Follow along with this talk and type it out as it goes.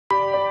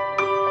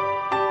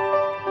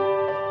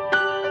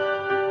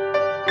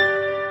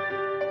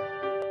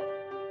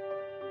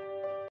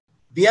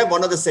We have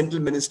one of the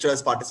central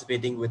ministers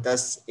participating with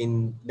us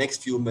in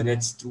next few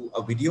minutes through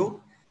a video.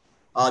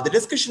 The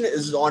discussion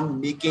is on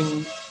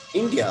making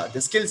India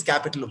the skills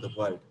capital of the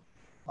world.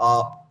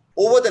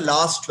 Over the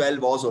last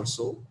 12 hours or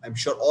so, I'm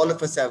sure all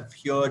of us have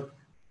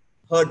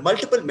heard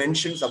multiple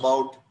mentions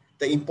about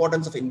the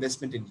importance of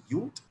investment in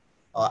youth,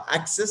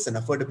 access and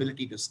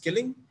affordability to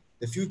skilling,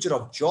 the future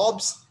of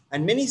jobs,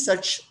 and many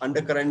such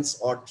undercurrents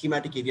or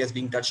thematic areas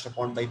being touched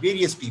upon by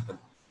various people.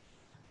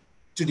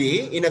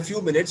 Today, in a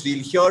few minutes,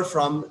 we'll hear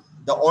from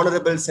the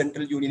Honorable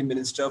Central Union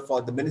Minister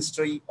for the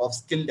Ministry of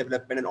Skill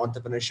Development and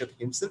Entrepreneurship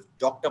himself,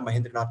 Dr.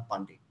 Mahendra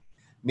Pandey.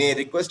 May I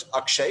request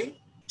Akshay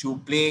to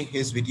play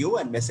his video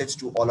and message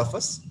to all of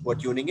us who are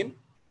tuning in.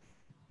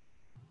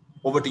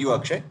 Over to you,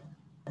 Akshay.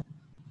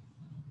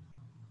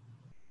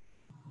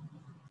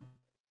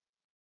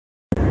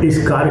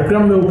 इस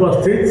कार्यक्रम में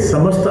उपस्थित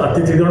समस्त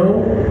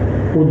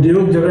अतिथिगणों,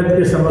 उद्योग जगत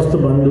के समस्त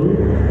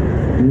बंधु,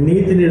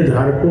 नीति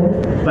निर्धारकों,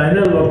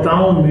 पैनल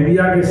वक्ताओं,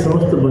 मीडिया के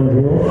समस्त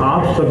बंधुओं,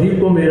 आप सभी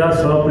को मेरा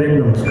सप्रेम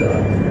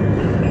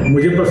नमस्कार।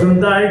 मुझे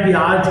प्रसन्नता है कि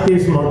आज के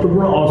इस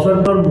महत्वपूर्ण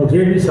अवसर पर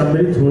मुझे भी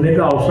सम्मिलित होने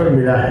का अवसर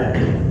मिला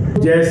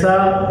है। जैसा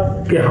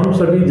कि हम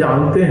सभी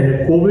जानते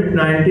हैं,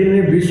 कोविड-19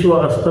 ने विश्व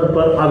स्तर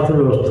पर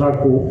अर्थव्यवस्था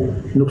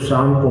को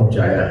नुकसान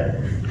पहुंचाया है।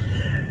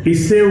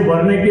 इससे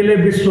उभरने के लिए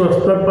विश्व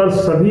स्तर पर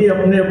सभी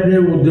अपने अपने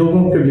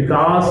उद्योगों के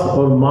विकास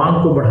और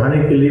मांग को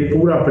बढ़ाने के लिए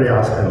पूरा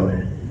प्रयास कर रहे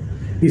हैं।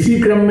 इसी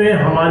क्रम में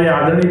हमारे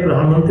आदरणीय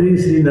प्रधानमंत्री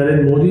श्री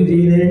नरेंद्र मोदी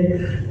जी ने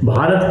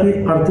भारत की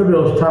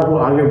अर्थव्यवस्था को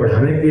आगे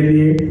बढ़ाने के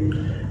लिए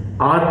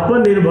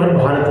आत्मनिर्भर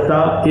भारत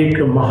का एक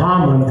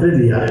महामंत्र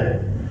दिया है,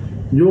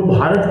 जो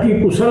भारत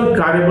की कुशल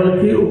कार्यबल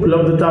की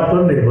उपलब्धता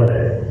पर निर्भर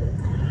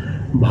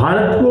है।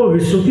 भारत को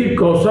विश्व की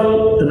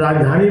कौशल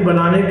राजधानी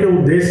बनाने के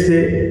उद्देश्य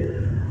से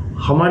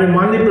हमारे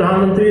माननीय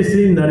प्रधानमंत्री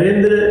श्री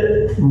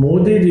नरेंद्र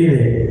मोदी जी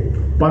ने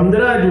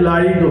 15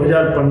 जुलाई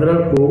 2015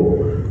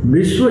 को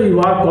विश्व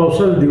युवा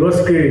कौशल दिवस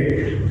के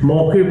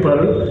मौके पर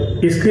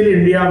स्किल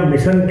इंडिया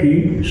मिशन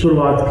की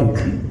शुरुआत की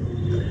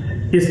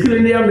थी। स्किल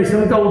इंडिया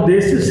मिशन का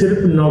उद्देश्य सिर्फ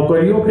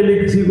नौकरियों के लिए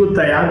किसी को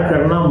तैयार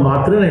करना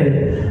मात्र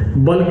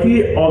नहीं,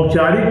 बल्कि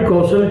औपचारिक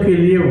कौशल के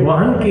लिए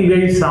वहन की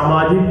गई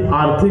सामाजिक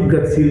आर्थिक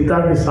गतिशीलता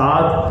के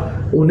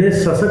साथ उन्हें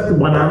सशक्त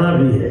बनाना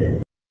भी है।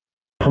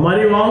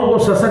 हमारे युवाओं को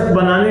सशक्त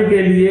बनाने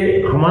के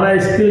लिए हमारा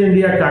स्किल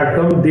इंडिया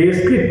कार्यक्रम देश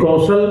के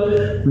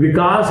कौशल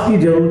विकास की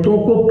जरूरतों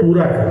को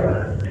पूरा कर रहा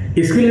है।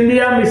 स्किल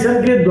इंडिया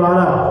मिशन के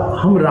द्वारा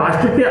हम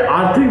राष्ट्र के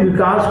आर्थिक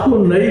विकास को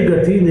नई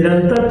गति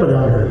निरंतर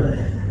प्रदान कर रहे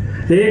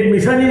हैं। एक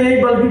मिशन ही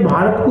नहीं, बल्कि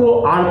भारत को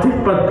आर्थिक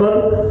पथ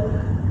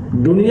पर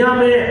दुनिया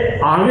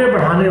में आगे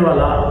बढ़ाने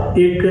वाला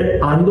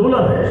एक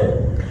आंदोलन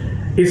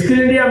है।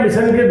 स्किल इंडिया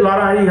मिशन के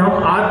द्वारा ही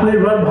हम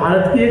आत्मनिर्भर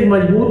भारत की एक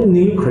मजबूत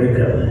नींव खड़ी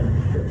कर रहे हैं।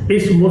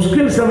 इस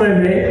मुश्किल समय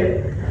में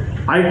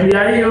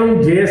ITI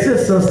एवं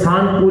JSS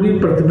संस्थान पूरी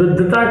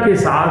प्रतिबद्धता के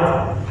साथ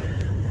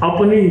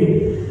अपनी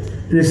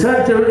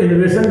रिसर्च और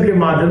इनोवेशन के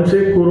माध्यम से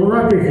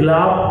कोरोना के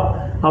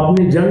खिलाफ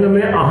अपनी जंग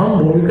में अहम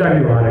भूमिका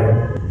निभा रहे हैं।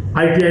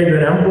 ITI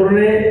बरहमपुर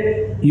ने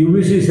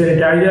UVC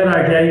सैनिटाइजर,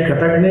 ITI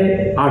कटक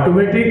ने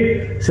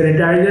ऑटोमेटिक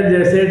सैनिटाइजर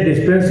जैसे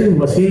डिस्पेंसिंग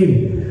मशीन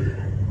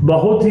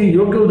बहुत ही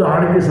योग्य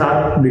उदाहरण के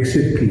साथ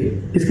विकसित किए।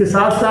 इसके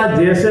साथ साथ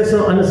JSS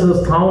और अन्य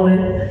संस्थाओं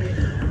ने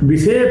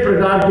विशेष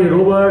प्रकार के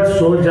रोबोट,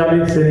 सौर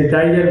चालित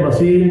sanitiser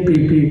machine,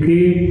 PP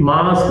kit,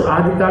 mask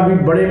आदि का भी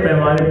बड़े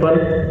पैमाने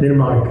पर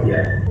निर्माण किया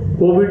है।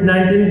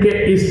 कोविड-19 के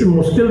इस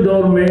मुश्किल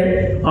दौर में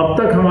अब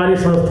तक हमारी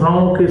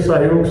संस्थाओं के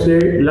सहयोग से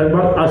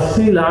लगभग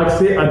 80 लाख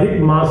से अधिक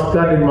मास्क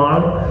का निर्माण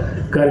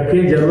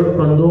करके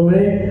जरूरतमंदों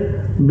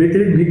में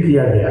वितरित भी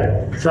किया गया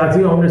है।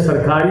 साथियों, हमने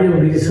सरकारी और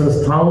निजी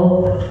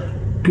संस्थाओं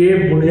के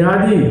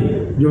बुनियादी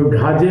जो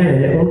ढांचे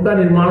हैं उनका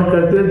निर्माण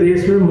करते हुए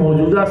देश में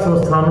मौजूदा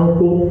संस्थानों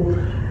को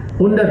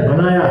उन्नत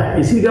बनाया है।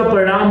 इसी का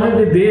परिणाम है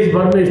कि देश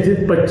भर में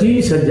स्थित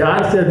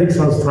 25,000 से अधिक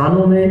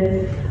संस्थानों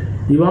में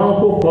युवाओं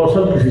को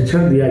कौशल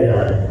प्रशिक्षण दिया जा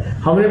रहा है।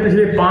 हमने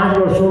पिछले 5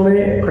 वर्षों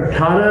में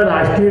 18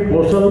 राष्ट्रीय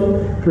कौशल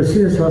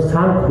प्रशिक्षण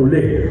संस्थान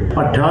खोले।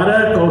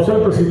 18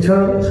 कौशल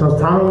प्रशिक्षण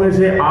संस्थानों में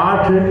से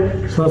 8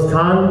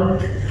 संस्थान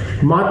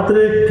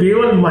मात्र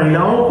केवल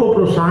महिलाओं को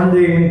प्रोत्साहन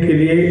देने के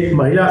लिए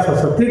महिला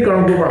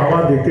सशक्तिकरण को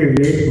बढ़ावा देते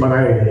हुए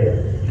बनाए गए।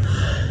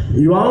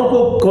 युवाओं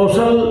को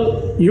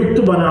कौशल युक्त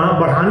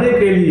बढ़ाने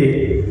के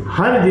लिए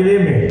हर जिले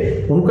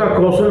में उनका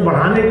कौशल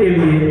बढ़ाने के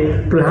लिए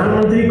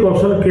प्रधानमंत्री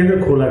कौशल केंद्र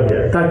खोला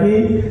गया,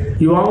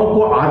 ताकि युवाओं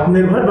को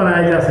आत्मनिर्भर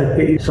बनाया जा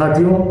सके।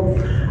 साथियों,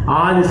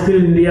 आज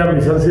स्किल इंडिया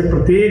मिशन से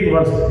प्रत्येक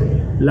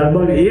वर्ष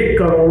लगभग 1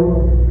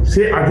 करोड़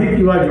से अधिक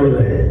युवा जुड़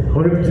रहे हैं।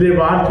 हमने पिछले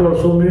 5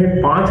 वर्षों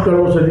में 5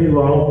 करोड़ से अधिक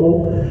युवाओं को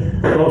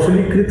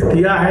कौशलीकृत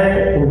किया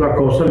है, उनका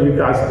कौशल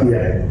विकास किया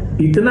है।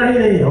 इतना ही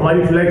नहीं,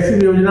 हमारी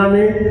फ्लैगशिप योजना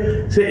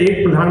में से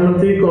एक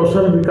प्रधानमंत्री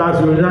कौशल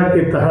विकास योजना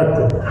के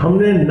तहत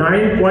हमने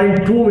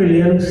 9.2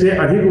 मिलियन से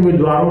अधिक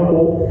उम्मीदवारों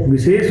को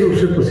विशेष रूप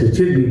से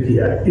प्रशिक्षित भी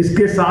किया है।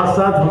 इसके साथ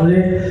साथ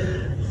हमने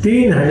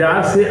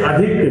 3000 से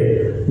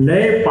अधिक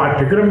नए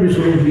पाठ्यक्रम भी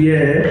शुरू किए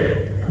हैं,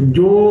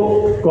 जो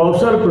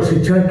कौशल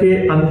प्रशिक्षण के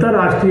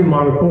अंतर्राष्ट्रीय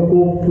मानकों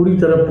को पूरी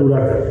तरह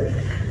पूरा करते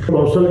हैं।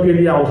 कौशल के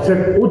लिए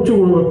आवश्यक उच्च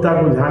गुणवत्ता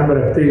को ध्यान में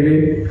रखते हुए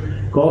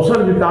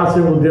कौशल विकास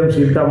एवं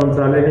उद्यमशीलता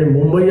मंत्रालय ने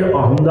मुंबई और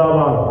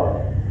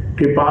अहमदाबाद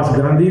के पास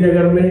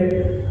गांधीनगर में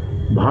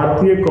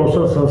भारतीय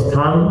कौशल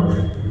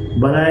संस्थान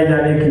बनाए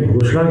जाने की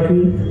घोषणा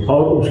की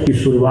और उसकी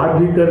शुरुआत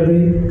भी कर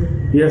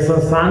दी। यह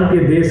संस्थान के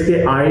देश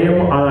के IIM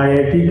और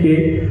IIT के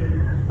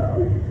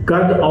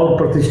कद और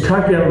प्रतिष्ठा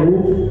के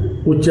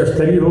अनुरूप उच्च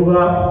स्तरीय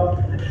होगा।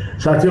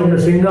 साथियों, हमने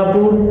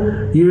Singapore,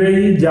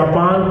 UAE,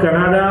 Japan,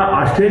 Canada,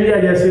 Australia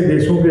जैसे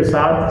देशों के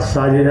साथ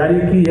साझेदारी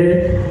की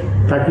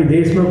है ताकि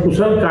देश में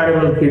कुशल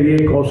कार्यबल के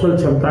लिए कौशल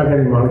क्षमता का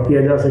निर्माण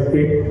किया जा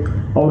सके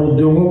और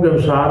उद्योगों के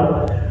अनुसार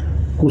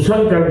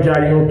कुशल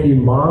कर्मचारियों की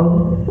मांग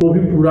को भी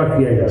पूरा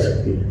किया जा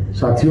सके।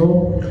 साथियों,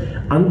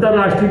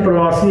 अंतर्राष्ट्रीय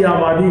प्रवासी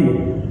आबादी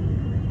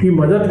की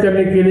मदद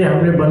करने के लिए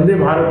हमने वंदे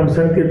भारत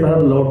मिशन के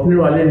तहत लौटने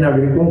वाले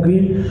नागरिकों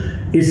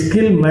की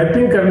स्किल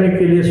मैपिंग करने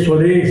के लिए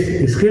स्वदेश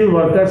skill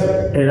workers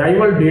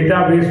arrival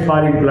database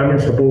for employment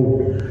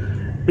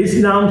support इस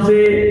नाम से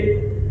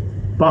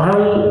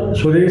पहल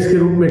स्वदेश के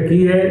रूप में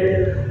की है।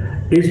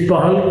 इस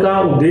पहल का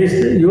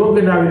उद्देश्य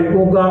योग्य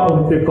नागरिकों का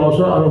उनके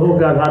कौशल अनुभव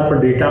के आधार पर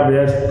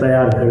डेटाबेस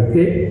तैयार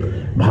करके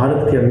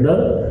भारत के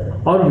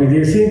अंदर और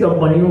विदेशी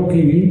कंपनियों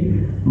की भी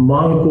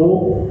मांग को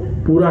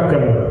पूरा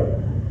करना।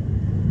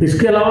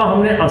 इसके अलावा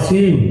हमने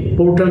ASEEM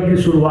पोर्टल की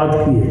शुरुआत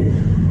की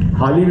है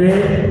हाल ही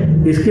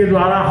में। इसके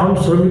द्वारा हम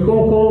श्रमिकों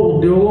को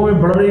उद्योगों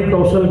में बढ़ रही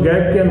कौशल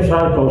गैप के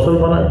अनुसार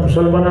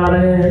कुशल बना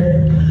रहे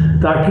हैं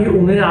ताकि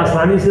उन्हें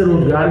आसानी से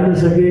रोजगार मिल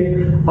सके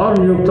और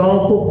नियोक्ताओं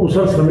को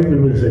कुशल श्रमिक भी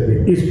मिल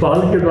सके। इस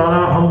पहल के द्वारा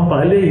हम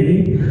पहले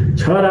ही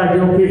 6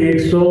 राज्यों के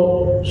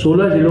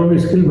 116 जिलों में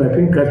स्किल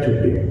मैपिंग कर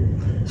चुके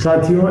हैं।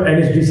 साथियों,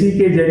 NSTI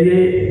के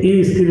जरिए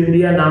eSkill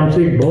इंडिया नाम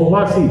से एक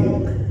बहुभाषी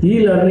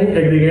ई-लर्निंग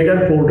एग्रीगेटर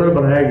पोर्टल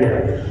बनाया गया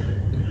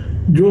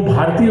जो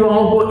भारतीय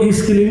युवाओं को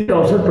eSkilling के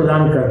अवसर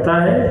प्रदान करता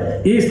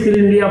है। eSkill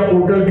इंडिया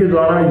पोर्टल के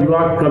द्वारा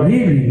युवा कभी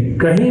भी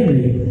कहीं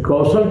भी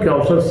कौशल के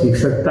अवसर सीख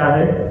सकता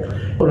है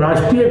और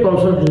राष्ट्रीय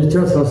कौशल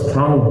प्रशिक्षण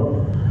संस्थानों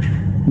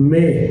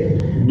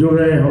में जो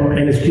हम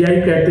NSTI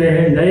कहते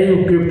हैं नए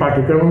युग के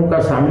पाठ्यक्रमों का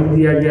शामिल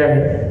किया गया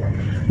है।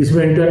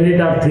 इसमें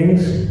internet of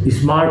things,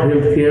 smart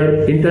health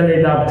care,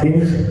 internet of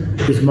things,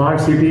 smart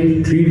city,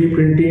 3D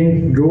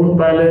printing, drone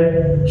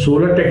pilot,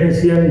 solar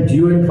technician,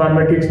 geo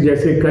informatics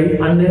जैसे कई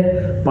अन्य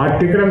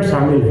पाठ्यक्रम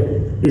शामिल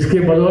हैं। इसके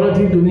बदौलत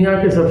ही दुनिया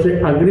के सबसे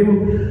अग्रिम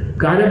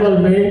कार्यबल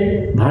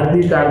में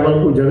भारतीय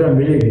कार्यबल को जगह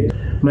मिलेगी।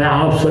 मैं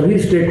आप सभी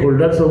स्टेक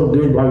होल्डर्स और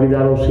उद्योग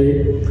भागीदारों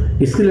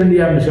से स्किल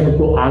इंडिया मिशन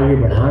को आगे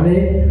बढ़ाने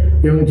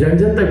एवं जन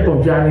जन तक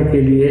पहुंचाने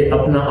के लिए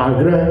अपना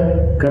आग्रह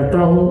करता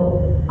हूं।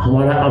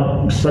 हमारा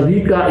अब सभी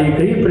का एक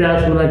ही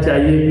प्रयास होना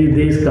चाहिए कि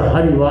देश का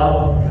हर युवा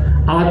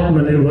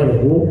आत्मनिर्भर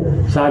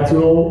हो।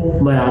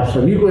 साथियों, मैं आप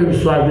सभी को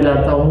विश्वास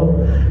दिलाता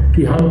हूं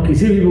कि हम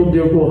किसी भी मुद्दे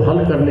को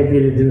हल करने के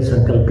लिए दृढ़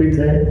संकल्पित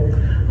हैं।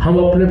 हम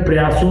अपने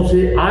प्रयासों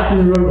से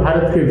आत्मनिर्भर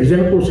भारत के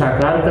विजन को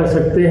साकार कर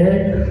सकते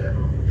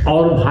हैं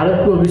और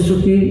भारत को विश्व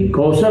की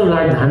कौशल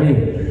राजधानी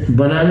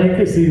बनाने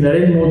के श्री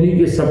नरेंद्र मोदी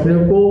के सपने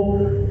को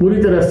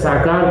पूरी तरह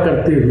साकार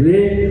करते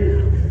हुए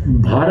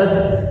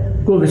भारत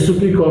को विश्व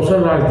की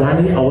कौशल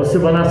राजधानी अवश्य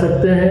बना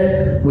सकते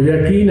हैं। मुझे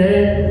यकीन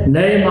है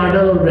नए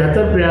मॉडल और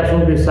बेहतर प्रयासों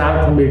के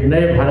साथ हम एक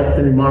नए भारत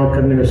का निर्माण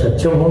करने में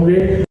सक्षम होंगे।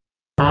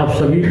 आप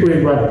सभी को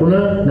एक बार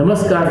पुनः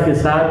नमस्कार के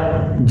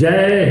साथ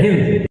जय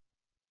Hind.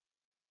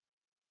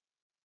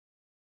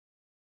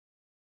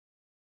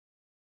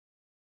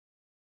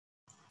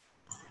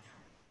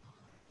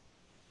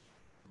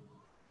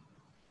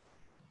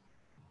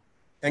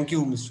 Thank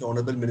you, Mr.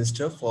 Honorable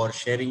Minister, for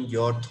sharing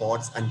your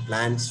thoughts and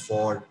plans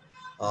for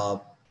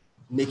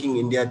making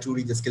India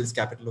truly the skills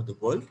capital of the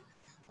world.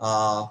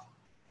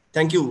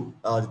 Thank you,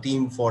 the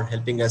team, for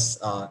helping us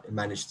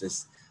manage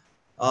this.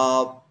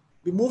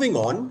 We're moving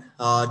on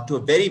to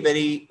a very,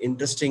 very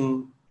interesting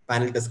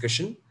panel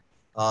discussion.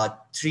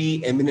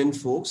 3 eminent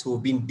folks who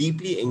have been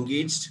deeply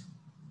engaged,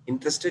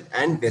 interested,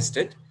 and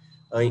vested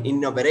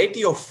in a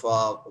variety of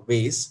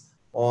ways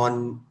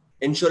on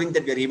ensuring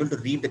that we are able to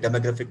reap the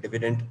demographic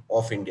dividend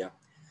of India.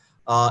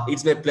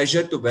 It's my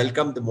pleasure to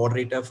welcome the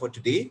moderator for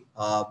today,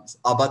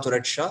 Abha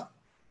Thorat Shah,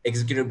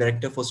 Executive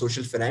Director for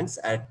Social Finance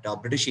at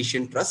British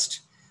Asian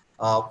Trust,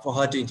 for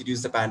her to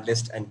introduce the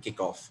panelists and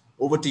kick off.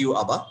 Over to you,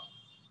 Abha.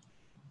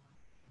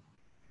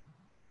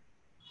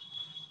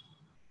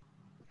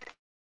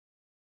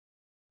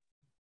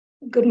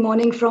 Good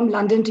morning from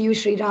London to you,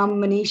 Sriram,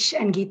 Manish,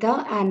 and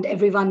Geeta, and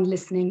everyone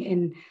listening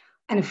in.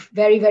 And a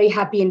very, very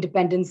happy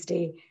Independence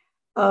Day.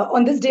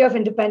 On this day of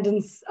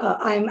independence,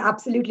 I'm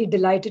absolutely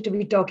delighted to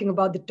be talking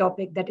about the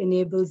topic that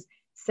enables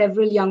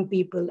several young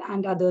people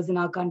and others in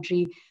our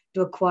country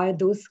to acquire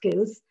those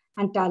skills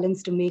and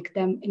talents to make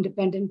them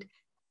independent,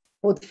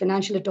 both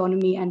financial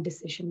autonomy and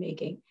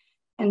decision-making.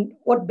 And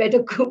what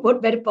better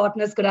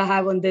partners could I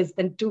have on this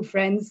than 2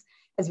 friends,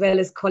 as well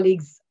as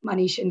colleagues,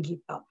 Manish and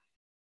Geeta.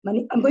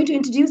 I'm going to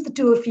introduce the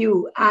 2 of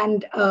you,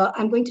 and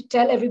I'm going to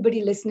tell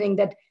everybody listening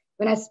that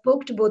when I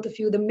spoke to both of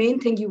you, the main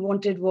thing you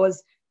wanted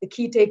was the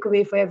key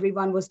takeaway for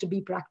everyone was to be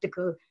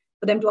practical,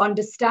 for them to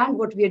understand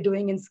what we are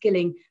doing in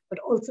skilling, but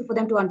also for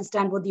them to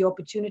understand what the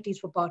opportunities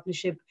for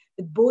partnership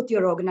with both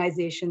your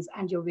organizations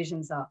and your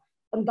visions are.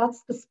 And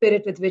that's the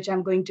spirit with which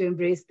I'm going to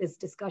embrace this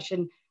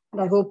discussion.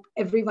 And I hope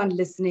everyone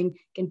listening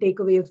can take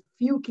away a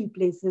few key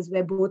places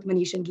where both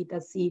Manish and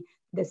Geeta see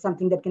there's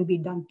something that can be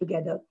done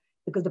together,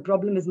 because the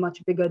problem is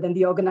much bigger than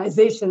the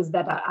organizations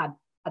that are at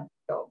the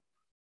job.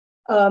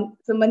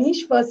 So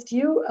Manish, first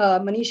you.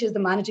 Manish is the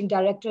Managing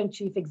Director and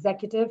Chief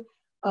Executive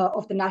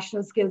of the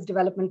National Skills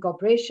Development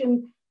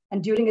Corporation.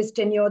 And during his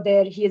tenure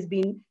there, he has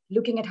been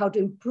looking at how to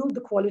improve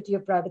the quality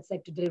of private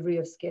sector delivery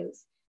of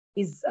skills.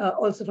 He's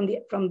also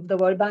from the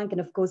World Bank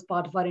and, of course,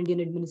 part of our Indian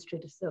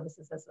Administrative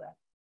Services as well.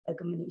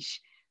 Welcome, Manish.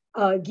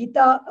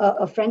 Geeta,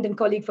 a friend and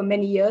colleague for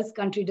many years,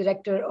 country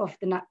director of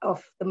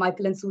the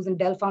Michael and Susan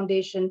Dell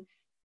Foundation,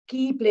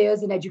 key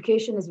players in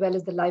education as well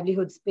as the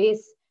livelihood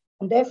space.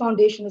 And their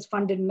foundation has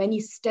funded many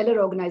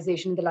stellar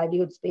organizations in the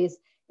livelihood space,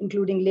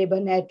 including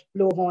LabourNet,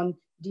 Blowhorn,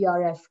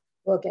 DRF,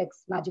 WorkX,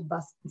 Magic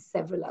Bus, and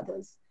several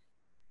others.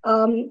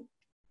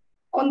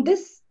 On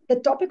this, the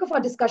topic of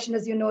our discussion,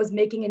 as you know, is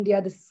making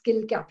India the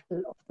skill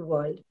capital of the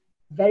world.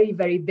 Very,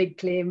 very big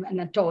claim and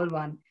a tall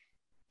one.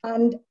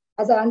 And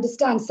as I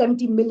understand,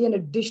 70 million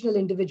additional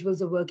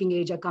individuals of working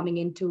age are coming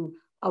into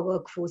our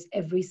workforce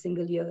every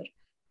single year.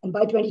 And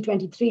by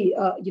 2023,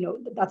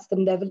 that's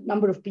the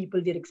number of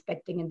people we're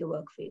expecting in the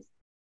work phase.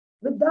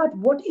 With that,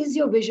 what is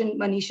your vision,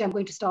 Manish? I'm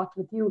going to start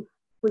with you.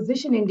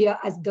 Position India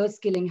as the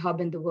skilling hub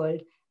in the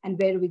world, and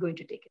where are we going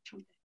to take it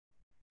from there?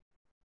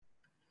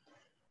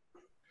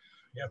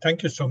 Yeah,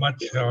 thank you so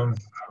much,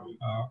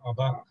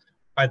 Abha.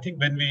 I think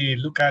when we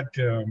look at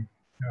the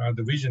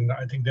vision,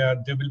 I think there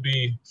will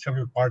be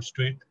several parts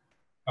to it.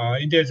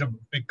 India is a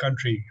big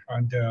country,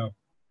 and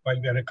while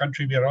we are a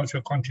country, we are also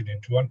a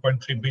continent.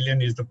 1.3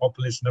 billion is the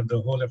population of the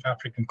whole of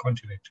African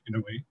continent, in a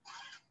way.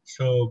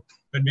 So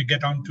when we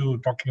get on to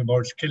talking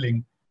about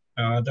skilling,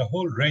 the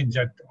whole range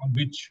on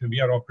which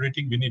we are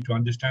operating, we need to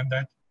understand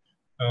that.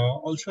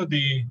 Also,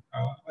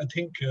 I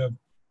think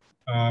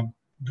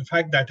the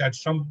fact that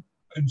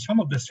in some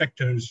of the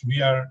sectors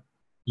we are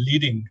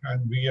leading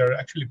and we are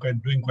actually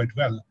doing quite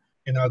well.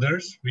 In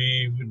others,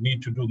 we would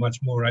need to do much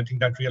more. I think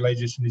that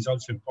realization is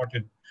also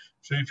important.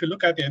 So if you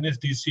look at the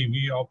NSDC,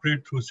 we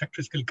operate through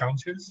sector skill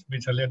councils,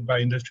 which are led by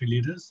industry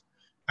leaders.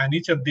 And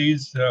each of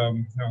these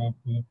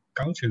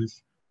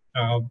councils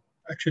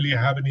actually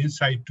have an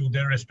insight to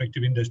their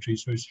respective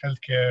industries. So it's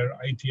healthcare,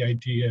 IT,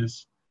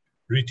 ITS,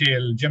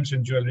 retail, gems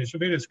and jewelry, so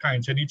various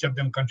kinds, and each of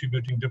them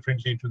contributing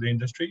differently to the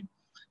industry.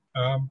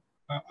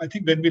 I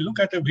think when we look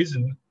at a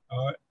vision,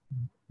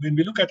 when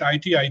we look at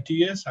IT,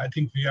 ITS, I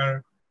think we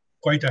are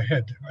quite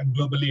ahead. And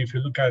globally, if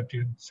you look at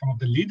some of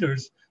the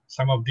leaders,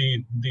 some of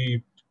the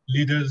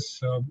leaders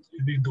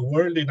in the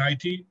world in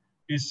IT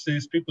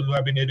is people who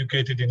have been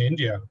educated in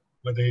India,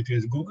 whether it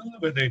is Google,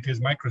 whether it is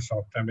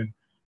Microsoft. I mean,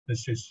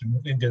 this is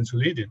Indians who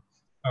lead it.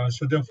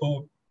 So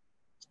therefore,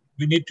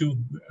 we need to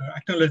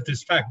acknowledge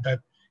this fact that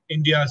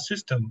India's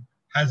system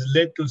has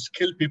led to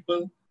skilled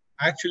people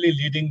actually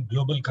leading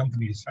global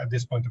companies at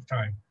this point of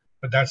time.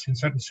 But that's in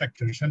certain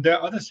sectors. And there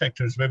are other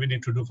sectors where we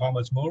need to do far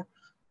much more.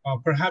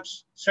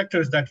 Perhaps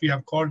sectors that we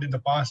have called in the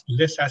past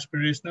less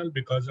aspirational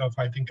because of,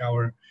 I think,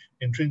 our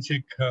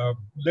intrinsic,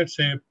 let's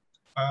say,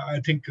 I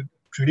think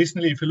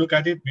traditionally, if you look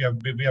at it, we have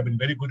been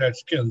very good at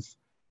skills.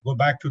 Go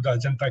back to the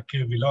Ajanta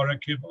cave,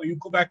 Ellora cave, or you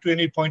go back to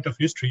any point of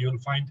history, you'll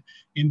find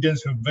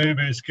Indians were very,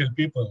 very skilled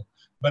people.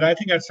 But I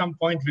think at some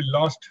point we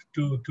lost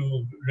to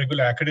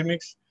regular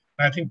academics.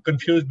 I think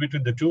confused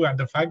between the two, and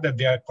the fact that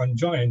they are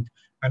conjoined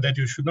and that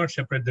you should not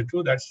separate the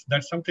two, that's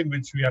something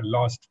which we had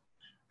lost.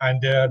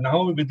 And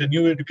now with the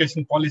new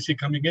education policy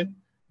coming in,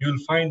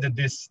 you'll find that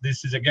this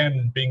is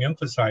again being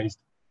emphasized.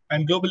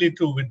 And globally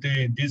too, with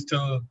the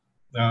digital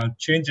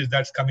changes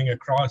that's coming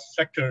across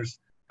sectors,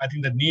 I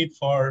think the need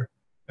for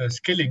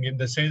skilling in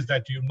the sense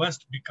that you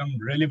must become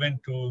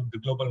relevant to the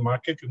global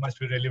market, you must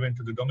be relevant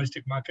to the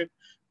domestic market,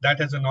 that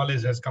as a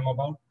knowledge has come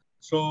about.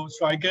 So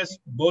I guess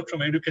both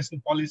from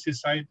education policy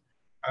side,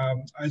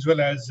 as well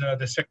as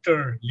the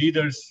sector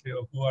leaders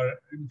who are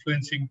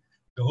influencing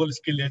the whole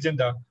skill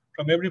agenda,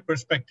 from every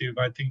perspective,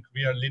 I think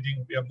we are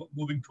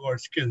moving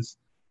towards skills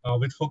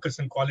with focus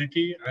on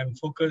quality and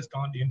focused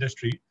on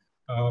industry.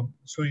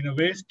 So in a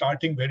way,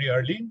 starting very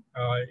early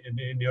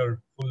in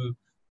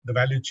the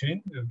value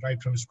chain,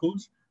 right from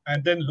schools,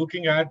 and then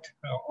looking at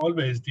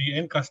always the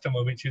end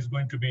customer, which is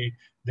going to be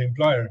the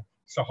employer.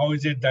 So how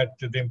is it that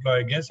the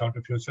employer gets out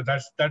of you? So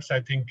that's I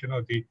think,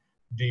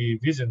 the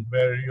vision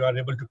where you are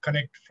able to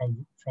connect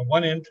from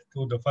one end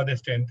to the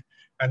furthest end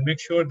and make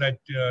sure that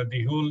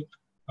the whole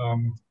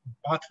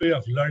pathway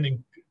of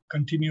learning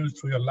continues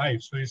through your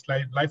life. So it's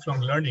like lifelong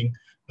learning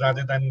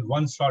rather than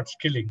one shot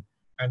skilling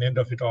and end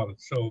of it all.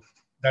 So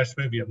that's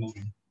where we are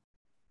moving.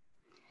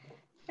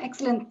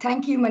 Excellent.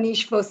 Thank you,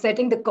 Manish, for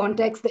setting the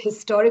context, the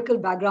historical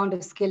background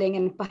of skilling,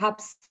 and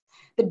perhaps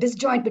the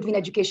disjoint between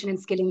education and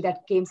skilling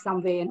that came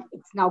some way, and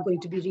it's now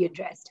going to be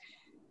readdressed.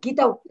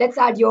 Geeta, let's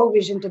add your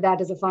vision to that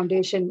as a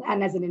foundation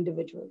and as an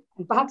individual,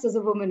 and perhaps as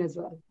a woman as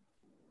well.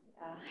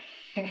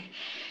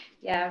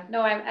 Yeah,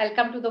 no, I'll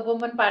come to the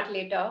woman part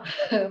later.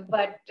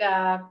 But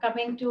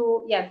coming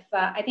to, yes,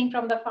 I think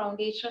from the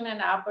foundation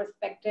and our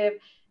perspective,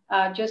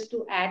 just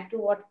to add to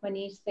what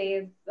Manish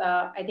says,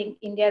 I think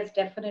India is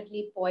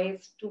definitely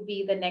poised to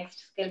be the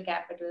next skill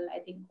capital. I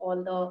think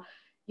all the,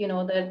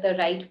 the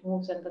right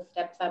moves and the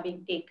steps are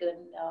being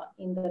taken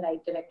in the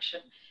right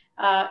direction.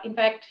 In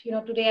fact,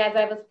 today as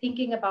I was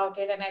thinking about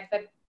it, and I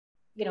said,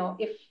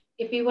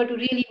 if we were to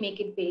really make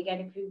it big, and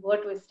if we were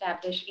to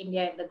establish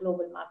India in the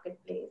global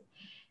marketplace,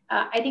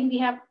 I think we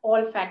have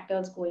all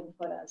factors going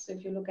for us. So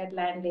if you look at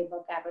land, labor,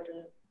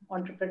 capital,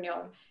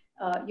 entrepreneur,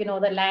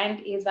 the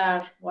land is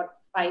our,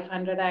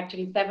 500,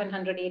 actually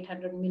 700,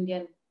 800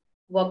 million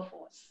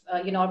workforce,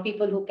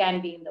 people who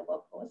can be in the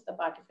workforce. The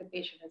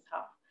participation is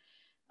half.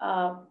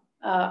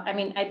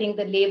 I think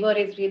the labor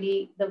is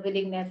really the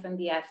willingness and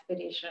the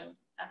aspiration.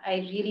 I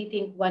really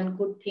think one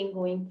good thing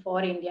going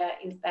for India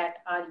is that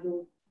our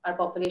youth, our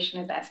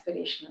population is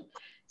aspirational.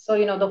 So,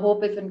 the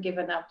hope isn't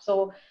given up.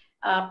 So,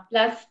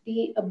 plus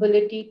the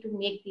ability to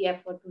make the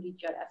effort to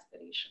reach your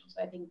aspiration.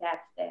 So I think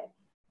that's there.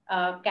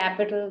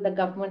 Capital, the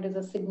government is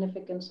a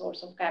significant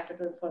source of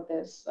capital for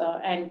this.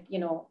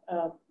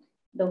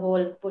 The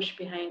whole push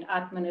behind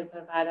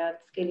Atmanirbhar Bharat,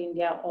 Skill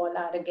India, all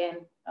are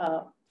again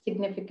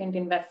significant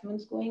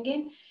investments going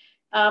in.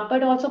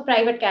 But also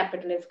private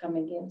capital is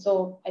coming in.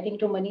 So I think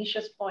to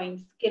Manish's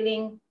point,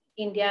 skilling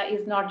India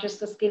is not just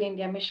the Skill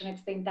India mission,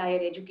 it's the entire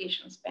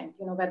education spend,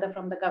 whether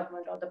from the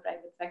government or the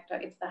private sector,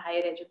 it's the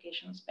higher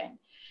education spend.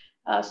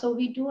 So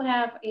we do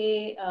have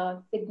a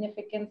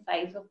significant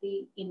size of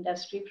the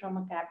industry from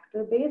a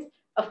capital base.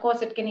 Of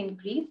course, it can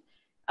increase.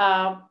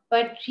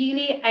 But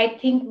really, I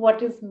think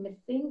what is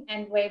missing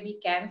and where we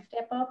can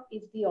step up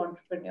is the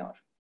entrepreneur.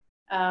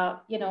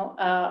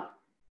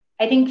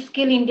 I think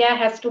Skill India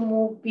has to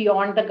move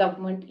beyond the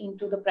government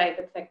into the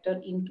private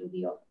sector, into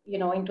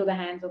the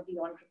hands of the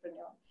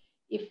entrepreneur.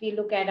 If we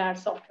look at our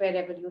software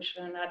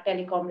revolution, our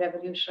telecom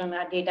revolution,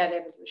 our data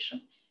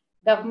revolution,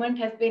 government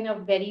has been a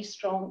very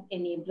strong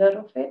enabler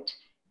of it.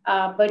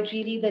 But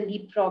really the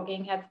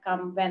leapfrogging has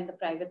come when the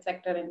private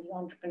sector and the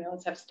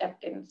entrepreneurs have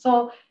stepped in.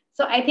 So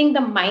I think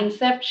the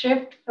mindset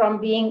shift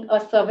from being a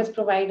service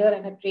provider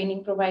and a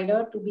training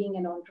provider to being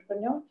an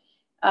entrepreneur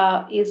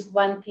is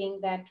one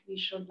thing that we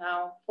should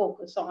now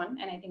focus on.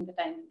 And I think the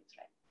timing is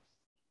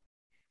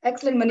right.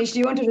 Excellent. Manish, do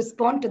you want to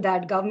respond to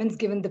that? Government's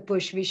given the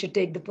push, we should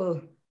take the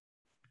pull.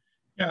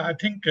 Yeah, I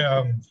think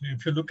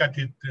if you look at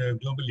it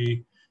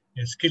globally,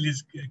 skill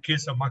is a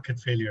case of market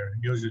failure,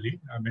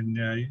 usually.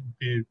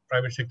 The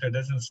private sector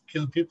doesn't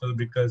skill people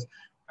because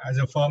as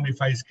a firm,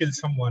 if I skill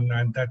someone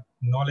and that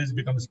knowledge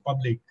becomes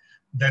public,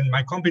 then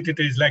my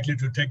competitor is likely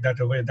to take that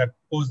away,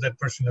 pulls that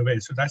person away.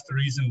 So that's the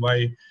reason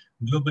why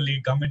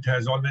globally government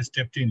has always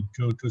stepped in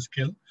to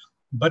skill.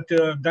 But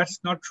that's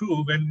not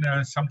true when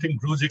something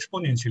grows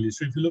exponentially.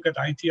 So if you look at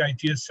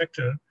ITS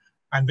sector,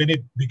 and when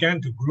it began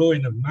to grow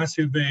in a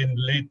massive way in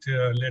late,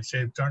 let's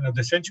say, turn of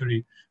the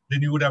century,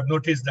 then you would have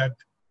noticed that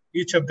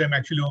each of them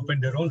actually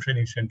opened their own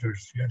training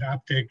centers. You had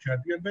Aptech,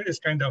 you had various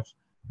kind of,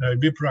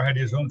 Wipro had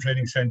his own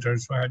training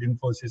centers, so I had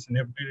Infosys and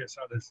various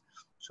others.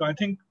 So I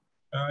think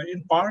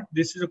in part,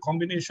 this is a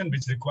combination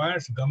which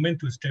requires government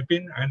to step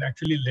in and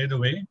actually lead the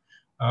way.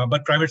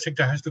 But private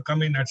sector has to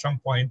come in at some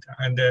point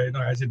and,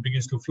 as it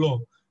begins to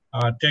flow,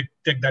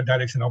 take that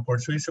direction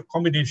upwards. So it's a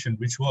combination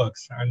which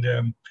works.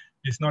 And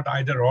it's not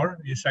either or,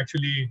 it's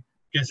actually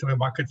a case of a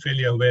market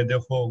failure where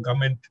therefore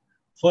government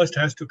first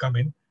has to come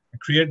in,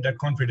 create that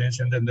confidence,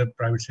 and then the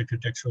private sector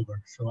takes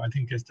over. So I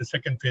think it's the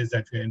second phase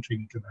that we're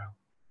entering into now.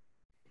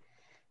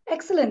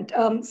 Excellent.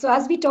 So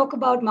as we talk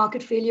about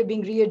market failure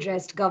being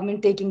readdressed,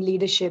 government taking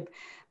leadership,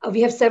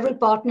 we have several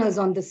partners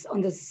on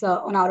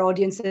our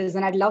audiences,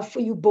 and I'd love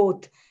for you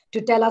both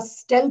to tell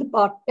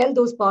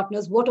those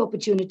partners what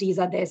opportunities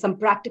are there, some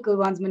practical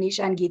ones,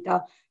 Manish and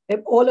Geeta,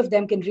 where all of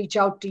them can reach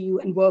out to you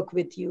and work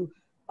with you,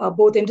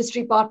 both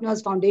industry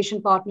partners,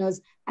 foundation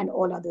partners, and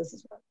all others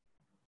as well.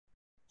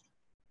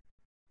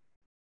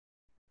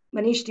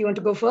 Manish, do you want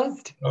to go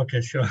first?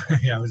 Okay, sure.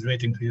 Yeah, I was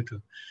waiting for you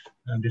to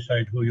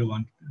decide who you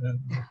want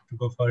to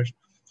go first.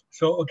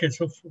 So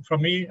for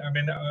me,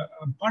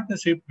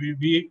 partnership,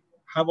 we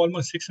have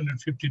almost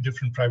 650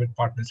 different private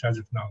partners as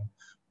of now,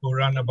 who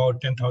run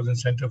about 10,000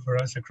 centers for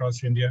us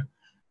across India.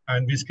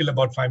 And we skill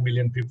about 5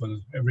 million people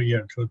every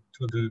year through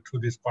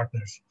these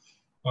partners.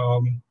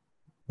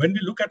 When we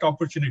look at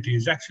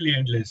opportunities, actually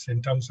endless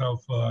in terms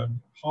of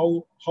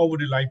how would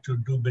you like to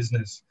do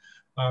business.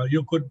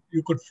 You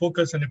could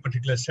focus on a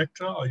particular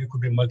sector, or you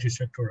could be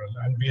multi-sectoral,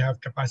 and we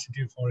have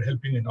capacity for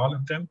helping in all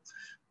of them.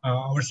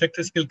 Our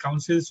sector skill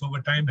councils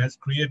over time has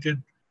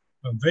created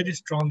a very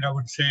strong, I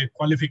would say,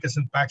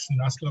 qualification packs and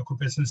national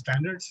occupation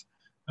standards,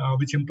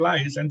 which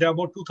implies, and there are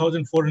about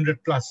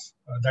 2,400 plus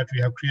that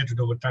we have created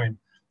over time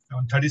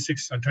on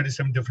 36 or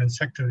 37 different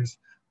sectors.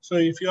 So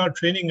if you are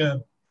training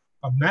a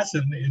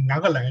mason in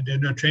Nagaland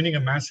and you're training a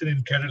mason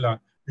in Kerala,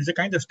 there's a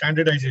kind of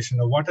standardization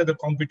of what are the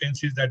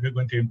competencies that we're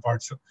going to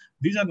impart. So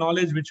these are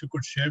knowledge which you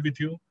could share with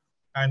you.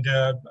 And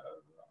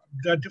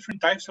there are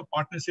different types of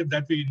partnership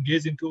that we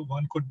engage into.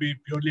 One could be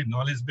purely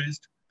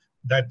knowledge-based,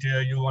 that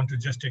you want to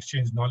just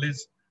exchange knowledge.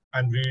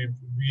 And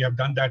we have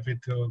done that with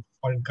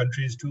foreign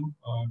countries too.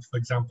 For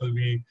example,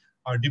 we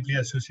are deeply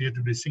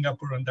associated with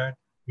Singapore on that.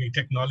 We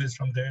take knowledge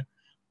from there.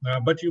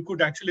 But you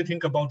could actually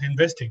think about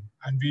investing,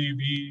 and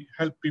we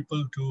help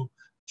people to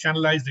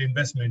channelize the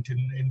investment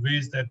in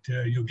ways that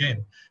you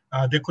gain.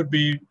 There could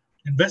be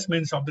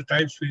investments of the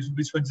types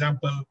which, for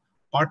example,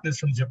 partners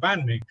from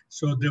Japan make.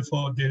 So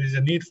therefore, there is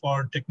a need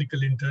for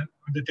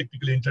the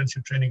technical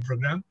internship training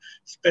program,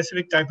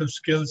 specific type of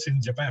skills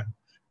in Japan.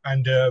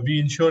 And we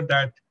ensure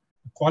that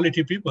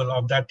quality people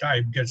of that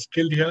type get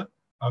skilled here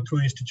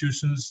through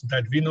institutions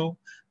that we know,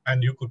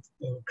 and you could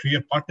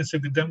create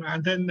partnership with them.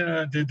 And then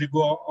they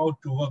go out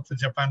to work for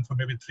Japan for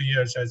maybe 3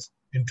 years as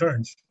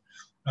interns.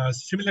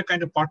 Similar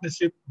kind of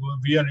partnership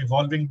we are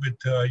evolving with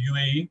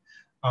UAE.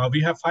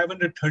 We have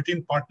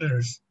 513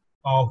 partners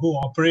who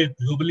operate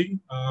globally,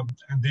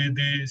 and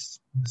they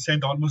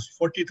send almost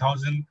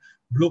 40,000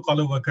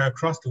 blue-collar workers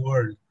across the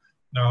world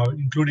now,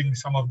 including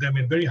some of them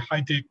in very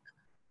high-tech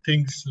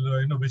things,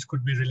 which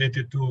could be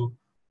related to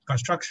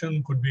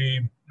construction, could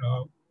be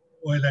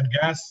oil and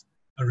gas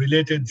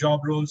related job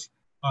roles.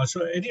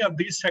 So any of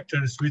these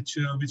sectors which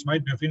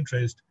might be of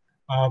interest,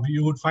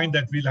 you would find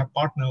that we'll have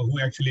partner who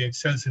actually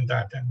excels in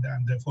that,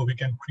 and therefore we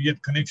can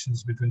create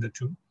connections between the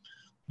two.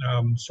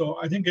 So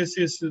I think this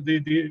is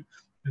the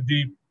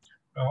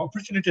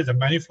opportunities are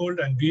manifold,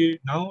 and we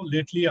now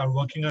lately are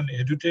working on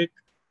edutech,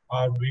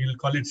 we'll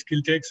call it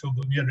skill tech. So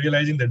we are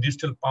realizing the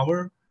digital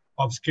power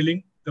of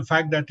skilling, the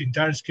fact that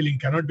entire skilling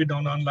cannot be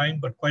done online,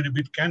 but quite a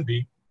bit can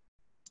be.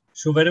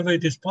 So wherever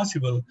it is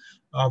possible,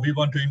 we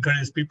want to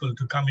encourage people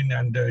to come in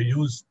and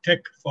use tech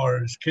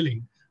for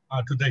skilling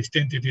to the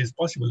extent it is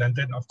possible. And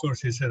then, of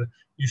course, it's an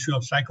issue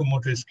of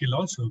psychomotor skill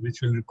also,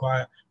 which will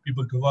require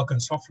people to work on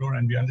soft floor,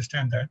 and we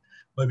understand that.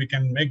 But we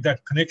can make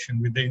that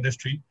connection with the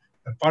industry.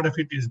 And part of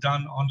it is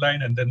done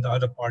online, and then the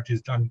other part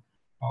is done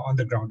on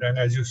the ground. And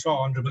as you saw,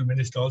 Honorable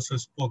Minister also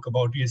spoke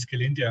about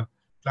eSkill India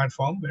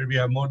platform, where we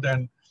have more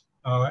than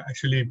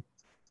actually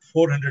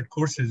 400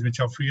 courses which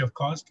are free of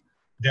cost.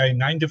 They are in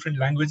 9 different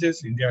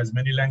languages. India has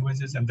many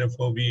languages, and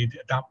therefore we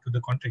adapt to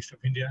the context of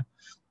India.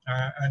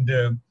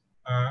 And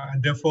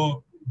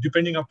therefore,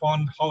 depending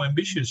upon how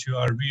ambitious you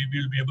are, we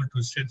will be able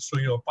to show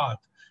you a path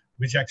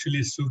which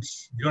actually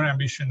suits your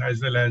ambition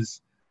as well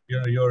as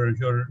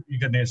your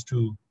eagerness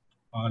to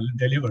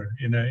deliver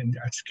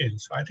at scale.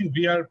 So I think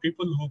we are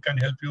people who can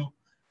help you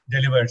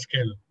deliver at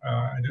scale,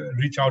 and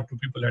reach out to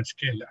people at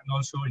scale, and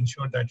also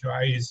ensure that your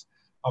eyes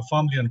are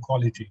firmly on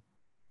quality.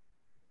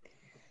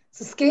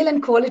 So scale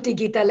and quality,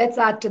 Geeta, let's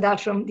add to that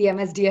from the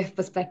MSDF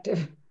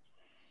perspective.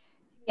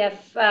 Yes,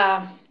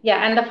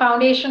 yeah, and the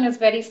foundation is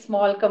very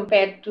small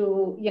compared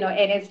to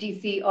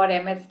NSDC or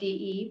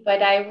MSDE.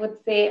 But I would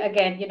say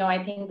again,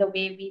 I think the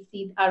way we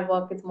see our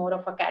work is more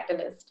of a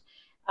catalyst.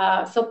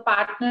 So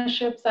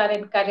partnerships are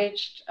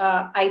encouraged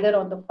either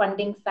on the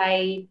funding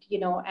side,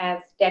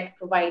 as debt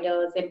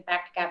providers,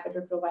 impact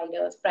capital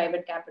providers,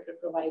 private capital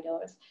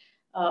providers,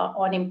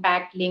 on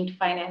impact-linked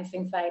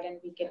financing side, and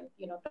we can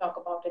talk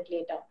about it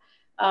later.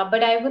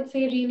 But I would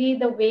say really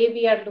the way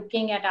we are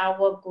looking at our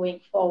work going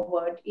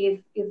forward is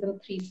in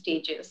 3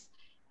 stages.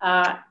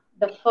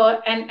 The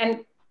first,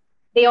 and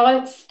they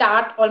all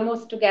start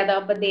almost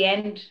together, but they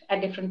end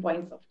at different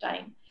points of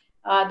time.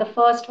 The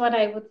first one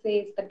I would say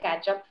is the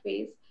catch-up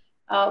phase,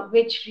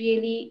 which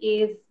really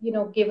is,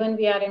 given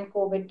we are in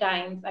COVID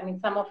times, I mean,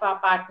 some of our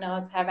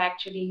partners have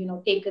actually,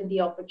 taken the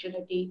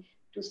opportunity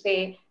to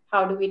say,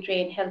 how do we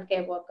train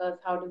healthcare workers?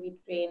 How do we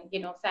train,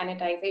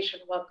 sanitization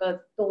workers?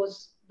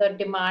 The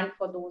demand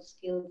for those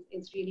skills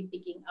is really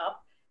picking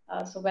up.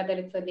 So whether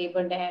it's a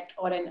LaborNet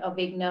or an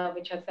Avigna,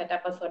 which has set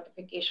up a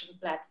certification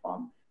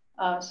platform.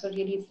 So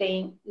really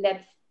saying,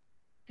 let's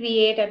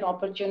create an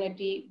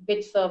opportunity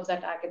which serves a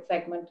target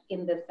segment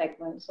in this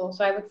segment. So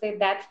I would say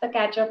that's the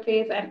catch-up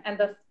phase. And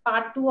the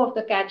part 2 of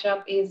the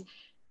catch-up is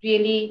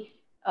really,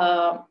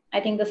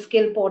 I think, the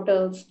skill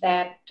portals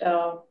that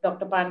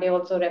Dr. Pandey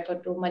also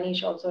referred to,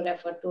 Manish also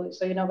referred to.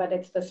 So, whether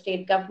it's the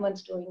state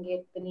governments doing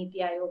it, the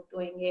NITI Aayog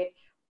doing it,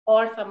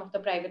 or some of the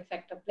private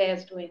sector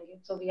players doing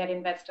it. So we are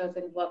investors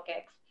in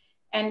WorkX.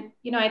 And,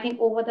 I think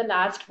over the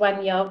last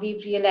 1 year,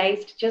 we've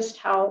realized just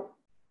how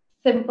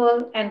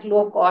simple and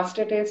low cost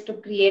it is to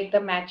create the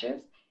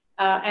matches.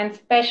 And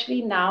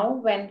especially now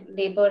when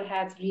labor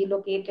has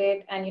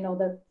relocated and,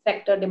 the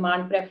sector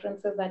demand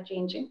preferences are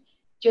changing,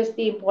 just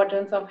the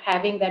importance of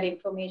having that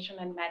information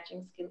and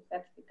matching skill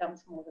sets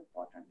becomes more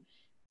important.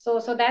 So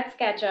that's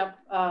catch up.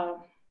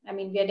 I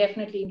mean, we are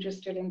definitely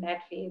interested in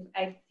that phase.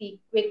 I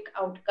see quick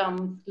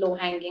outcomes, low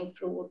hanging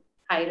fruit,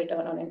 high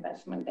return on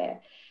investment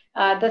there.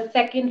 The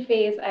second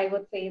phase, I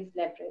would say, is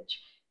leverage.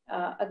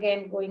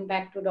 Again, going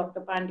back to Dr.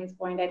 Pandey's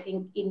point, I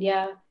think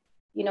India,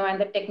 and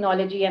the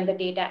technology and the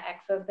data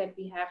access that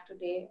we have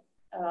today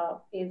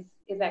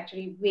is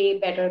actually way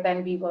better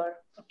than we were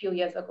a few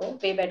years ago,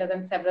 way better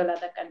than several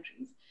other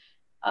countries.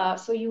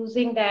 So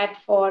using that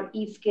for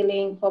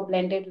e-skilling, for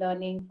blended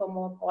learning, for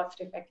more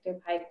cost-effective,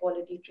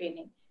 high-quality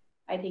training,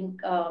 I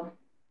think,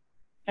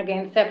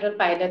 again, several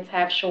pilots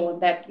have shown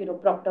that,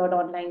 proctored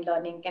online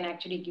learning can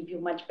actually give you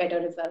much better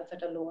results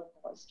at a lower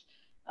cost.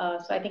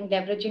 So I think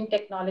leveraging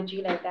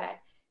technology like that.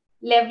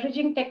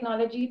 Leveraging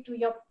technology, to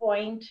your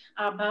point,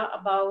 Abha,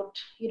 about,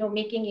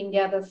 making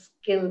India the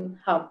skill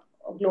hub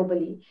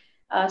globally.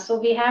 So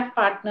we have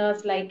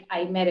partners like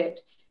iMerit,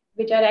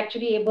 which are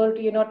actually able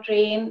to,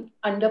 train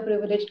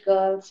underprivileged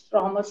girls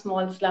from a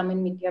small slum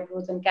in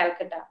Mithiapur in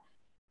Calcutta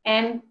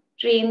and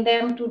train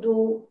them to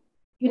do,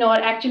 or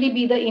actually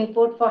be the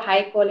input for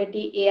high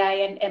quality AI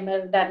and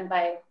ML done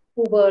by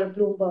Uber,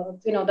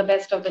 Bloomberg, the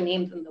best of the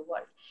names in the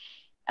world.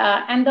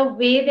 And the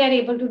way they're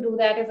able to do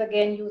that is,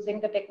 again,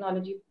 using the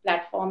technology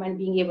platform and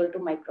being able to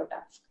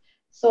microtask.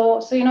 So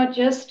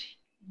just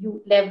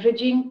you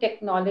leveraging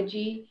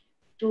technology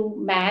to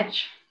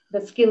match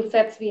the skill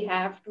sets we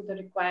have to the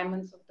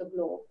requirements of the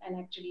globe, and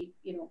actually,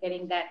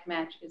 getting that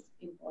match is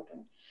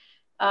important.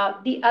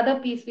 The other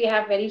piece we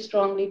have very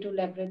strongly to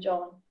leverage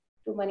on,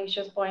 to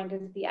Manish's point,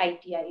 is the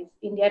ITIs.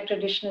 India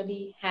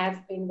traditionally has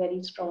been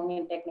very strong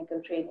in technical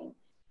training.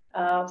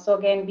 So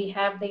again, we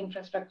have the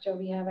infrastructure.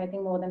 We have, I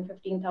think, more than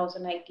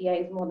 15,000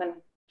 ITIs, more than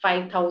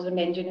 5,000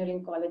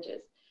 engineering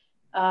colleges.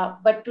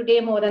 But today,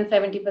 more than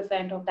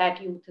 70% of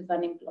that youth is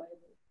unemployable.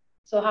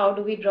 So how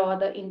do we draw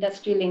the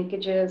industry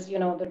linkages,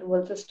 the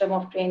dual system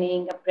of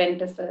training,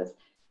 apprentices?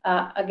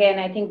 Again,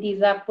 I think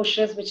these are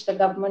pushes which the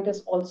government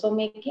is also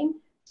making.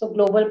 So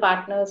global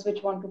partners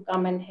which want to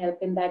come and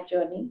help in that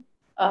journey.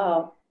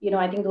 I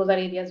think those are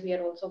areas we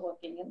are also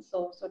working in.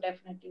 So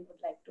definitely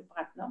would like to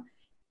partner.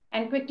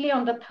 And quickly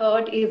on the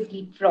third is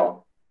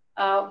Leapfrog,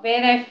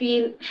 where I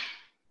feel,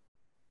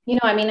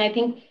 I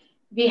think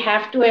we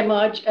have to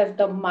emerge as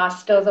the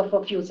masters of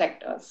a few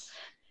sectors.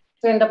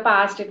 So in the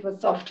past, it was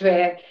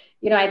software.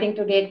 I think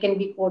today it can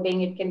be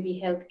coding, it can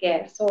be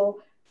healthcare.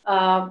 So,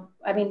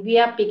 we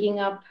are picking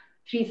up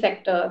 3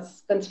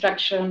 sectors: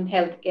 construction,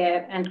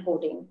 healthcare, and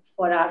coding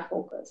for our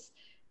focus.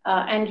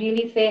 And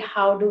really say,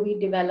 how do we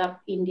develop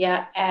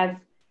India as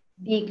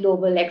the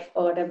global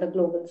expert and the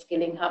global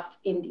skilling hub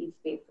in these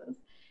spaces?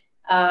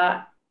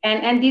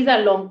 And these are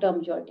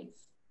long-term journeys.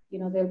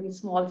 There'll be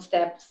small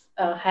steps,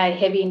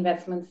 heavy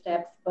investment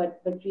steps,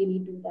 but really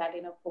do that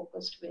in a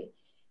focused way.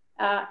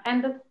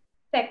 And the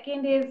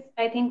second is,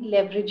 I think,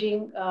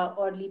 leveraging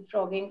or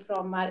leapfrogging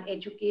from our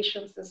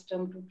education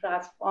system to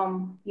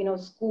transform,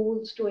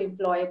 schools to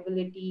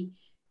employability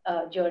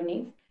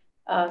journeys.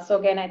 So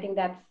again, I think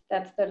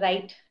that's the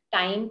right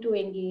time to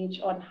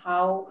engage on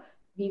how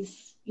we,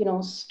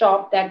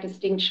 stop that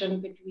distinction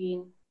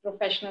between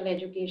professional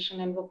education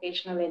and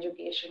vocational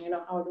education.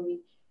 How do we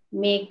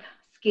make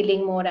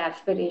skilling more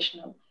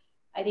aspirational?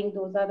 I think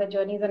those are the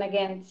journeys. And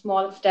again,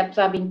 small steps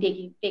are being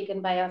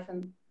taken by us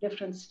in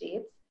different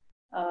states.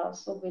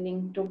 So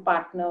willing to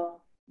partner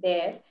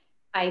there,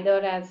 either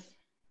as,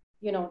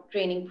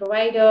 training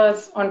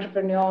providers,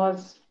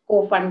 entrepreneurs,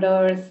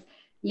 co-funders,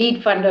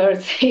 lead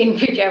funders, in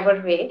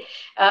whichever way.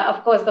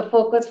 Of course, the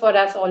focus for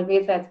us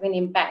always has been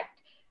impact.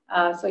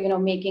 So,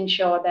 making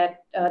sure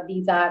that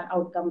these are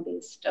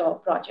outcome-based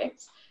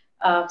projects.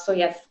 So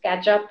yes,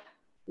 catch up,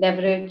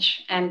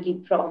 leverage, and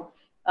leapfrog.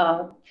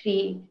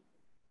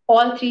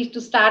 All three to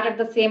start at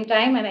the same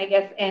time, and I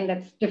guess end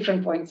at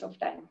different points of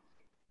time.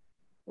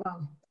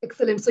 Wow,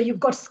 excellent. So you've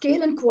got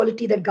scale and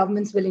quality that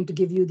government's willing to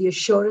give you, the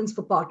assurance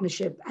for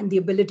partnership, and the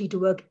ability to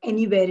work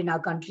anywhere in our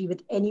country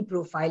with any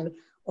profile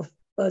of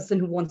person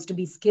who wants to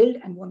be skilled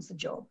and wants a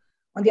job.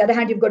 On the other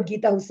hand, you've got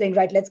Geeta who's saying,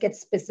 right, let's get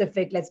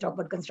specific. Let's talk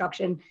about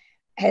construction,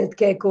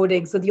 healthcare,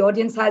 coding. So the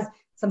audience has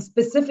some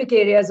specific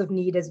areas of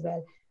need as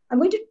well. I'm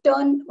going to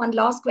turn one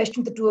last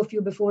question to the two of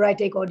you before I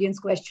take audience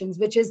questions,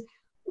 which is,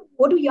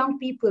 what do young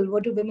people,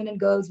 what do women and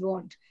girls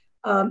want?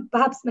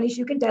 Perhaps, Manish,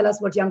 you can tell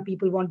us what young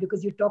people want,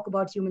 because you talk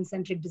about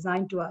human-centric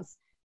design to us.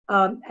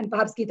 And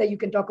perhaps, Geeta, you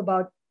can talk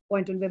about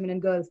point on women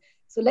and girls.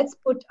 So let's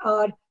put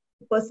our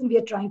person we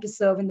are trying to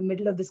serve in the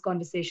middle of this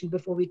conversation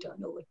before we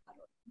turn over to our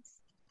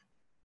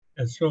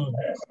audience. So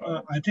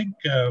I think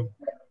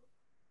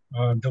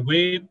the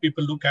way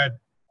people look at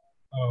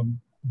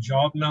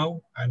job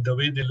now and the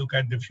way they look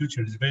at the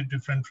future is very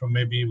different from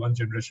maybe one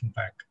generation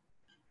back.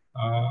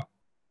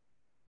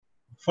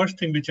 First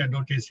thing which I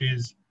notice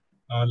is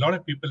a lot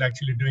of people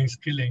actually doing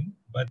skilling,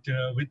 but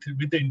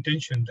with the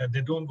intention that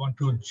they don't want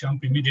to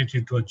jump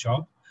immediately to a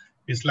job.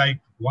 It's like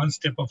one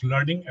step of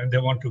learning and they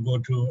want to go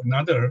to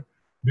another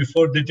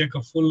before they take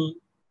a full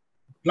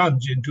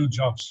plunge into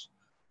jobs.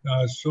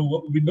 So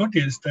what we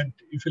noticed that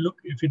if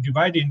you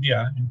divide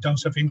India in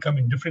terms of income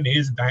in different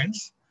age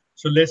bands,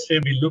 so let's say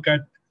we look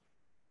at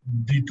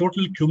the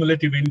total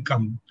cumulative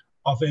income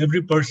of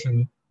every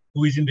person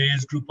who is in the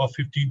age group of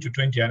 15 to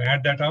 20 and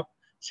add that up.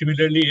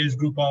 Similarly, age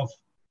group of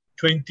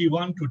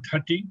 21 to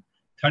 30,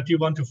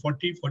 31 to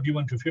 40,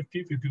 41 to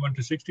 50, 51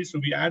 to 60. So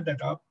we add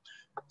that up.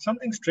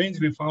 Something strange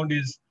we found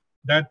is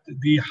that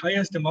the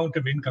highest amount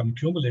of income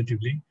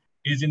cumulatively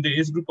is in the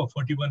age group of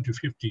 41 to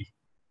 50.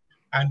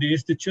 And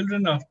it's the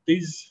children of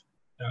these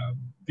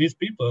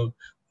people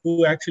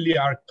who actually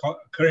are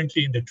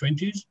currently in the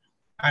 20s.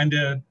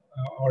 And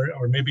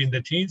or maybe in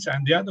the teens,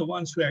 and they are the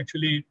ones who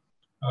actually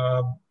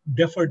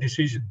defer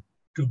decision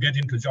to get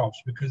into jobs,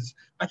 because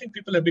I think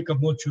people have become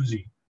more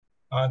choosy.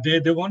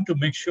 They want to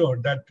make sure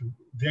that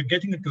they're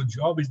getting into a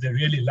job which they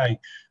really like.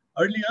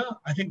 Earlier,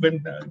 I think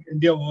when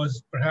India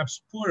was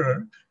perhaps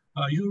poorer,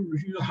 you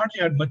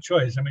hardly had much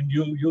choice. I mean,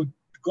 you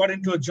got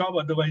into a job,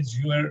 otherwise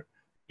you were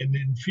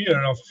in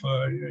fear of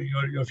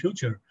your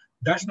future.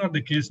 That's not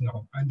the case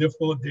now. And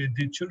therefore,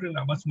 the children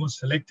are much more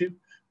selective.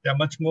 They're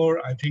much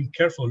more, I think,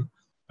 careful.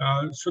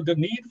 So the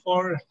need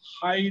for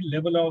high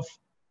level of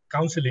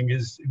counseling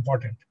is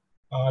important.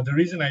 The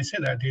reason I say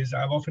that is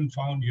I've often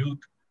found youth,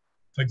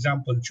 for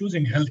example,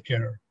 choosing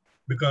healthcare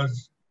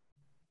because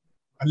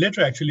a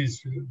letter actually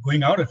is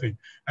going out of it.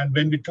 And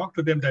when we talk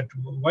to them that,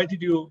 why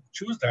did you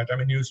choose that? I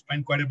mean, you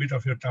spend quite a bit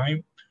of your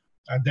time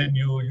and then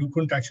you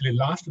couldn't actually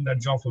last in that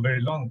job for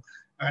very long.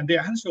 And the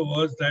answer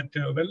was that,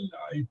 well,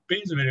 it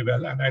pays very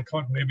well. And I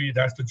thought maybe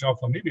that's the job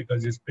for me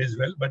because it pays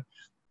well, but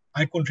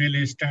I couldn't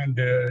really stand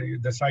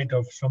the sight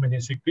of so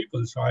many sick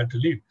people, so I had to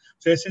leave.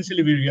 So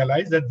essentially we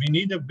realized that we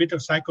need a bit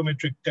of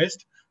psychometric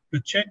test to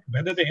check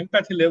whether the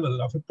empathy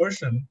level of a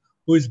person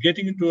who is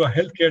getting into a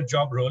healthcare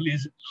job role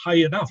is high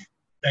enough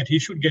that he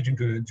should get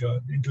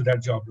into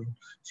that job role.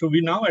 So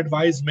we now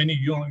advise many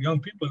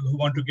young people who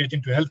want to get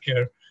into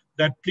healthcare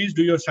that please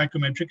do your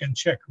psychometric and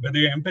check whether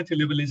your empathy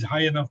level is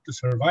high enough to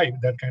survive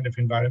that kind of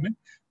environment,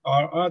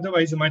 or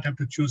otherwise you might have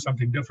to choose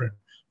something different.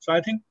 So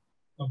I think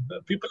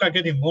people are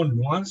getting more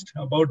nuanced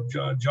about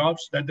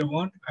jobs that they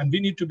want, and we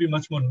need to be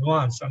much more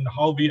nuanced on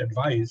how we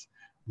advise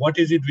what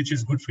is it which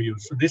is good for you.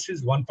 So this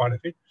is one part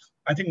of it.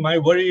 I think my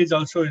worry is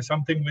also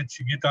something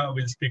which Geeta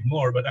will speak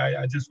more, but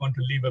I just want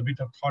to leave a bit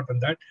of thought on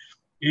that,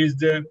 is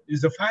the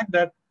fact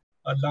that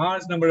a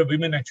large number of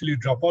women actually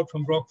drop out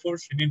from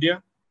workforce in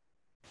India,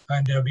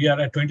 and we are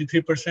at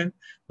 23%,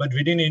 but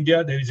within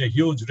India, there is a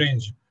huge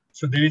range.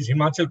 So there is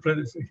Himachal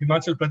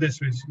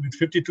Pradesh with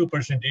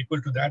 52%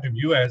 equal to that of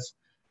US,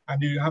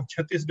 and you have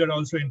Chhattisgarh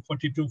also in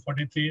 42,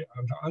 43,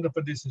 and Andhra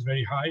Pradesh is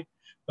very high.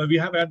 But we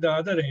have at the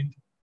other end,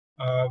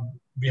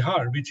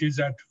 Bihar, which is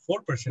at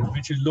 4%,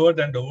 which is lower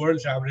than the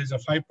world's average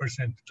of 5%.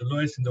 The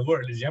lowest in the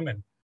world is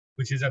Yemen,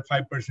 which is at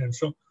 5%.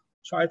 So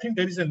I think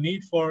there is a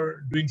need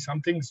for doing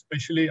something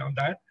especially on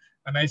that.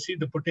 And I see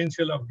the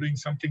potential of doing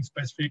something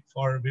specific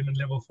for women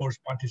labor force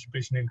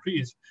participation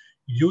increase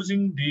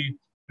using the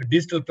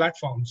digital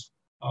platforms,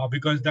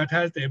 because that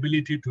has the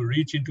ability to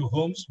reach into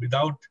homes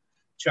without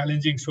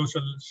challenging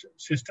social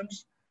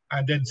systems,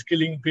 and then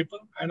skilling people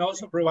and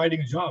also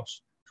providing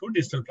jobs through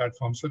digital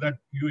platforms so that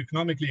you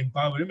economically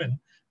empower women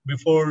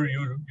before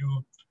you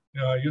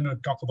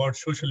talk about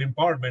social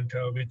empowerment,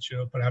 which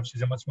perhaps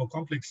is a much more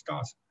complex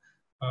task.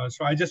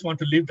 So I just want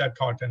to leave that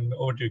thought, and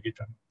over to you,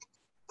 Geeta.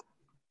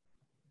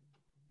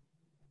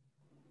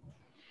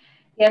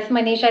 Yes,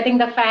 Manish, I think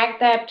the fact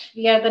that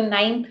we are the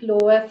 9th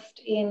lowest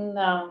in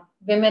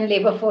women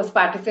labor force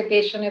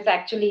participation is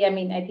actually, I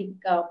think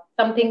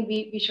something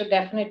we should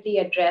definitely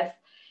address.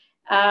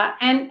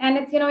 And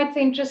it's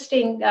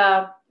interesting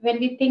when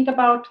we think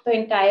about the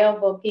entire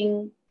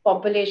working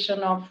population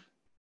of,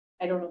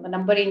 I don't know, the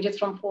number ranges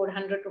from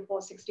 400 to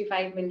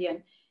 465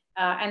 million.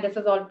 And this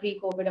is all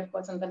pre-COVID, of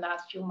course, in the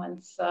last few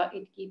months,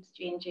 it keeps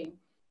changing.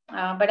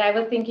 But I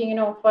was thinking,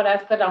 for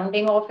us, the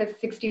rounding off is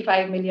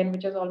 65 million,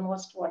 which is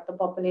almost what the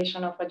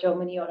population of a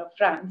Germany or a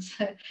France.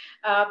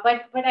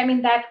 But I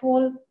mean, that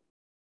whole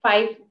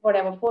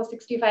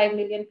 465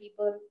 million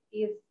people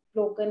is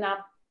broken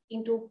up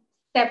into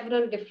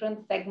several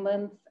different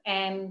segments,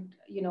 and,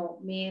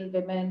 male,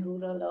 women,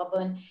 rural,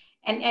 urban,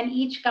 and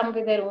each come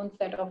with their own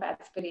set of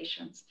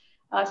aspirations.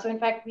 So in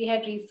fact, we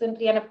had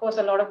recently, and of course,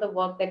 a lot of the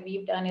work that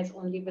we've done is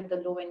only with the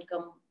low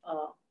income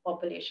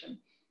population.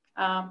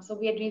 So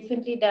we had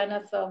recently done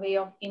a survey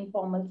of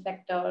informal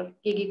sector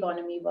gig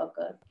economy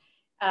workers.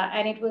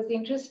 And it was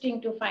interesting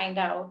to find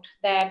out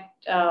that,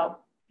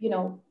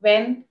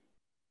 when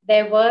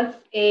a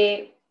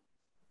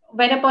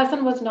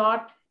person was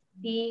not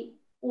the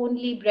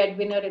only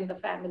breadwinner in the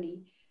family,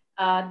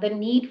 the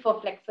need for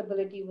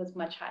flexibility was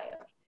much higher,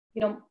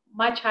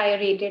 much higher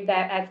rated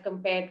as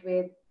compared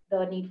with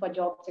the need for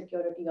job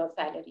security or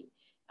salary.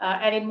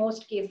 And in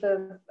most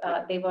cases,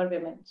 they were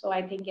women. So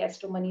I think, yes,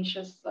 to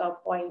Manish's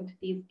point,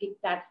 these gig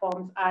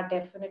platforms are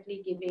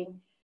definitely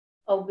giving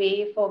a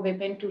way for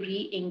women to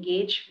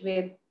re-engage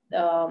with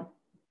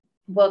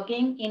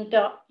working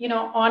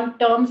on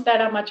terms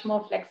that are much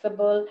more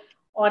flexible,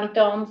 on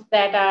terms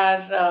that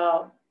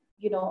are,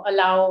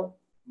 allow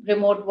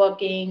remote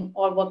working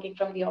or working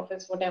from the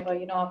office, whatever,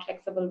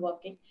 flexible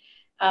working.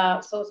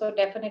 So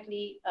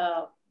definitely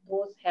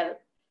those help.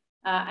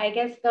 I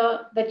guess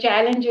the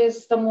challenge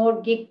is the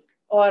more gig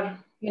or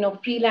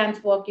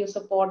freelance work you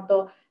support,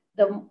 the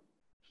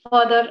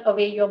further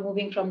away you're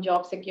moving from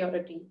job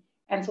security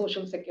and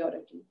social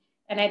security.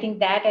 And I think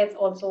that is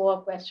also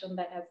a question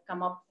that has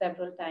come up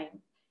several times.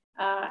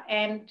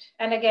 And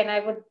again,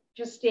 I would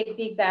just take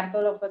the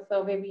example of a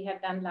survey we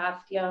had done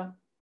last year,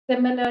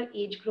 similar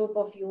age group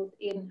of youth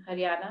in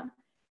Haryana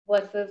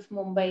versus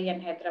Mumbai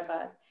and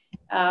Hyderabad.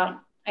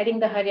 I think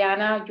the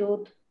Haryana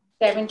youth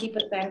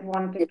 70%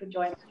 wanted to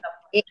join the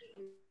government.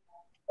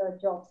 The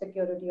job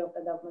security of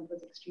the government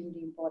was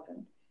extremely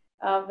important.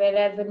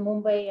 Whereas in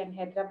Mumbai and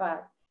Hyderabad,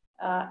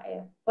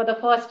 for the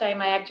first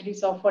time, I actually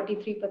saw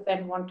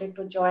 43% wanted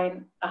to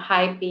join a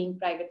high-paying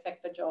private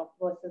sector job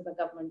versus a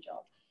government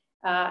job.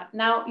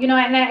 Now,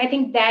 and I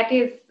think that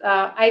is,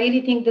 I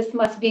really think this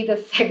must be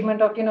the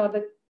segment of,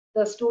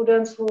 the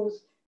students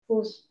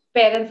whose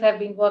parents have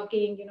been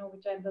working,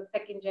 which are the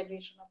second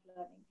generation of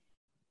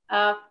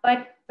learning.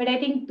 But I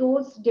think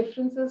those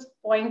differences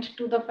point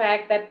to the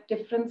fact that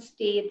different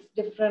states,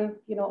 different,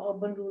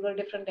 urban, rural,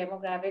 different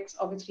demographics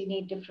obviously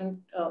need different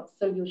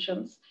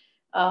solutions.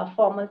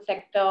 Formal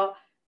sector,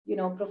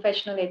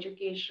 professional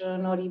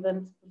education or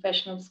even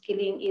professional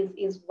skilling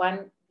is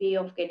one way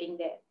of getting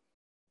there.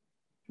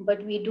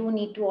 But we do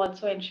need to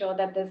also ensure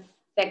that this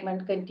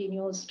segment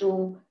continues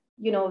to,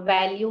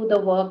 value the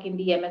work in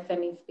the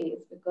MSME space,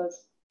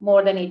 because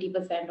more than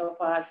 80% of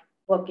our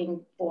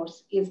working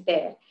force is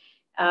there.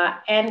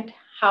 And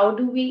how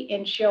do we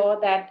ensure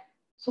that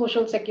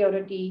social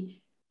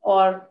security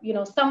or,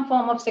 some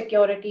form of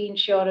security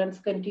insurance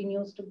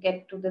continues to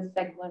get to this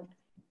segment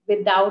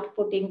without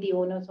putting the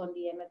onus on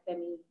the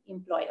MSME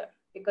employer?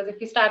 Because if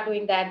we start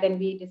doing that, then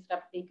we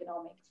disrupt the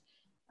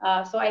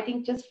economics. So I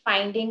think just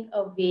finding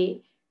a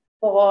way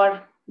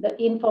for the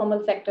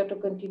informal sector to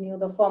continue,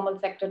 the formal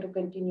sector to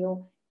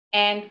continue,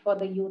 and for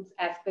the youth's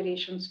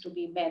aspirations to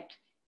be met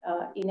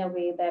in a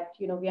way that,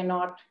 we are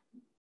not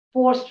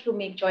forced to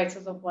make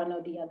choices of one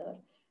or the other,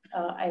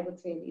 I would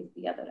say is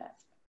the other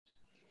aspect.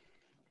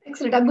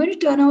 Excellent. I'm going to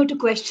turn over to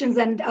questions.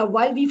 And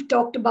while we've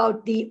talked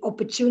about the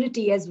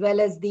opportunity as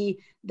well as the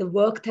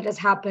work that has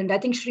happened, I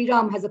think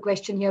Sriram has a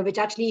question here, which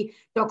actually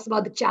talks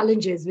about the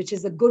challenges, which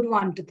is a good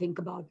one to think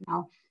about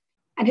now.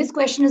 And his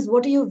question is,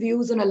 what are your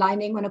views on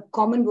aligning on a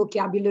common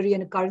vocabulary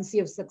and a currency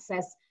of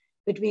success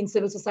between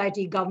civil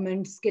society,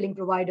 government, skilling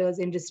providers,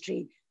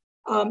 industry?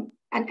 And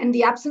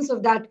the absence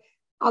of that,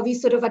 are we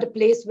sort of at a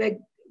place where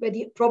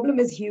the problem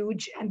is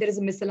huge and there is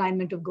a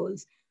misalignment of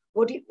goals?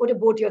 What are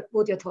both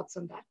your thoughts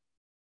on that?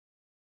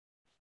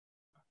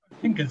 I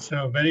think it's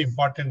a very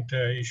important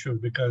issue,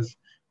 because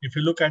if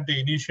you look at the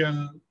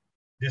initial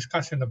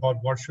discussion about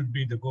what should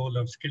be the goal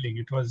of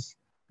skilling,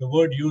 the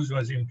word used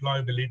was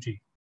employability.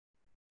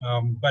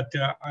 But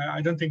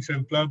I don't think so.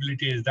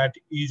 Employability is that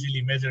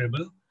easily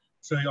measurable.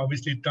 So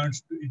obviously it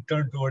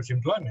turned towards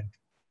employment.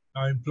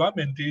 Now,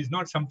 employment is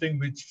not something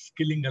which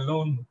skilling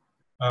alone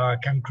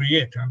can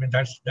create. I mean,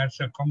 that's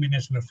a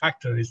combination of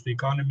factors. The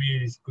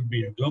economy could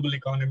be a global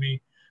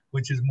economy,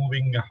 which is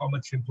moving how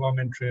much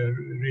employment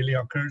really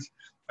occurs.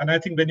 And I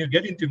think when you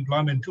get into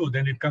employment too,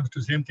 then it comes to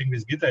the same thing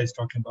as Geeta is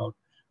talking about,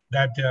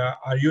 that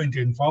are you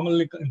into informal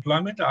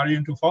employment, or are you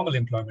into formal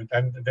employment?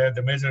 And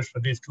the measures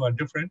for these two are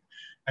different.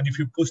 And if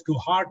you push too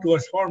hard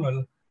towards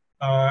formal,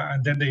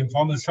 and then the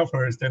informal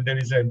suffers, then there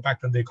is an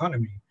impact on the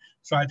economy.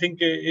 So I think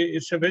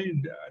it's a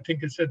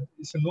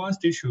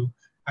nuanced issue,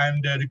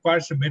 and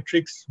requires a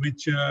matrix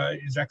which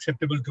is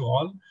acceptable to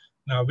all,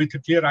 with a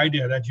clear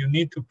idea that you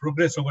need to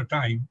progress over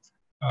time.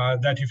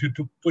 That if you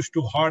push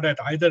too hard at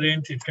either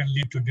end, it can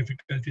lead to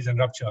difficulties and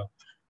rupture.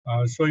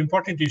 So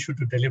important issue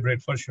to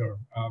deliberate for sure,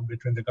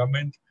 between the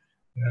government,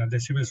 the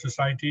civil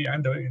society,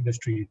 and the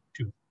industry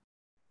too.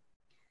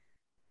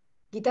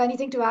 Geeta,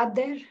 anything to add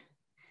there?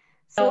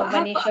 So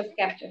Manish has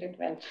captured it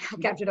well.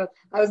 Captured it.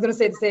 I was going to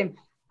say the same.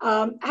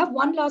 I have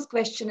one last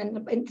question,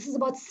 and this is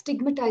about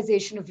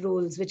stigmatization of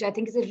roles, which I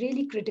think is a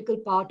really critical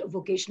part of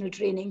vocational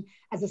training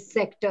as a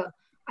sector.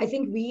 I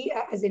think we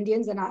as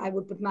Indians, and I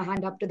would put my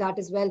hand up to that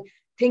as well,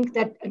 think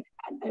that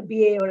a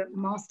BA or a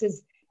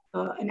master's,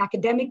 an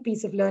academic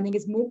piece of learning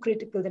is more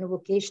critical than a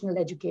vocational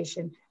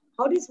education.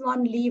 How does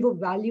one leave a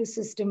value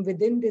system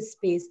within this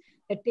space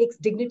that takes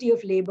dignity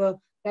of labor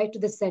right to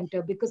the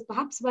center? Because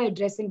perhaps by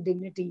addressing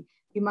dignity,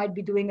 you might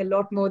be doing a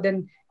lot more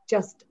than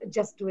just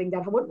doing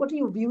that. What are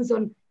your views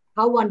on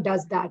how one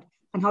does that,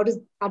 and how does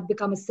that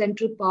become a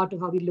central part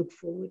of how we look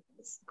forward to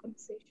this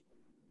conversation?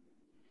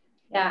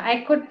 Yeah,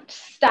 I could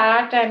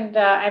start, and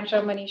I'm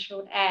sure Manish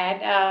would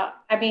add.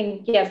 I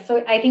mean, yes,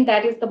 so I think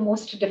that is the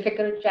most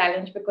difficult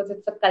challenge, because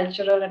it's a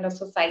cultural and a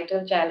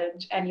societal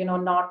challenge, and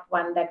not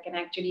one that can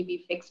actually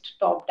be fixed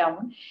top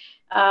down.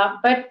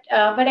 But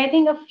I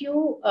think a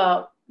few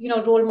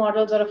role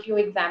models or a few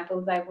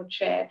examples I would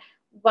share.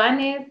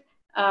 One is,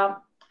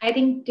 I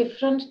think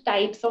different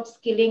types of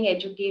skilling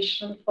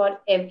education for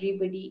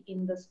everybody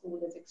in the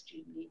school is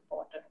extremely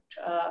important.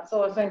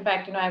 So in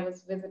fact, I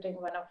was visiting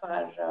one of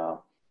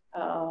our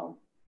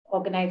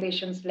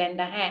organizations, lend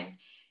a hand,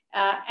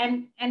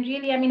 and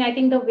really, I mean, I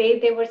think the way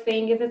they were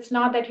saying is, it's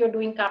not that you're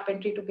doing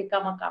carpentry to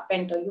become a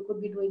carpenter. You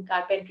could be doing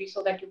carpentry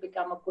so that you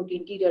become a good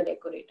interior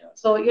decorator.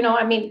 So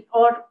I mean,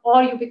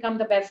 or you become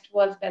the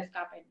world's best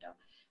carpenter.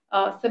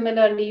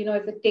 Similarly,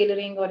 is it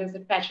tailoring or is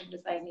it fashion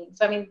designing?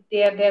 So I mean,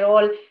 they're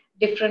all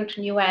different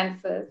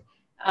nuances,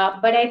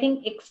 but I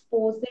think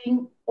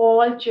exposing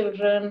all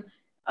children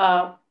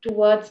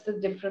towards the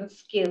different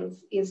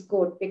skills is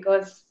good,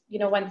 because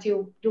once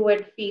you do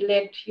it, feel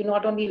it, you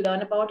not only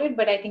learn about it,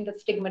 but I think the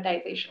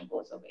stigmatization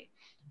goes away.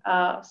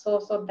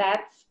 So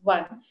that's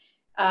one.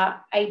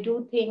 I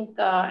do think,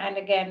 and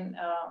again,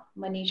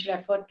 Manish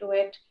referred to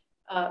it,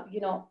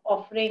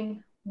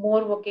 offering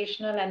more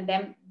vocational and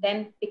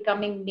then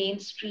becoming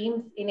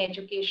mainstreams in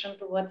education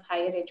towards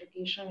higher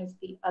education is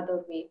the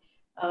other way.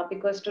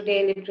 Because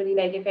today, literally,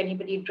 like if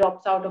anybody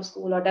drops out of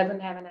school or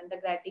doesn't have an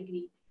undergrad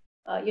degree,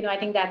 I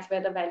think that's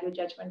where the value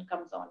judgment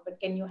comes on. But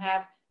can you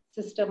have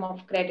system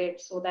of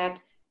credit so that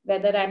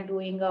whether I'm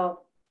doing a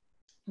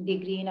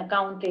degree in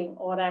accounting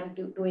or I'm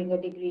doing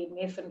a degree in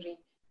masonry,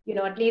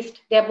 at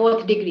least they're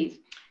both degrees,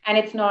 and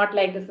it's not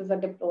like this is a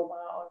diploma.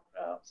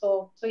 Or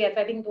so yes,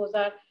 I think those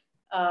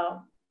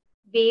are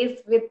ways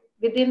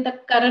within the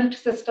current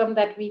system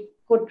that we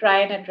could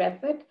try and address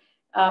it.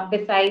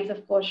 Besides,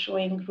 of course,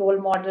 showing role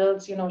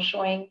models,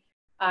 showing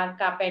our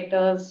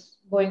carpenters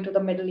going to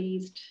the Middle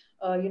East,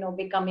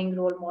 becoming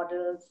role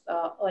models,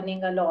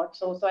 earning a lot.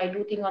 So I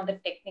do think on the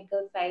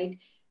technical side,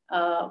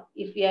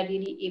 if we are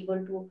really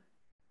able to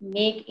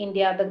make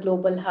India the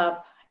global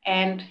hub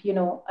and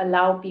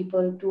allow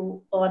people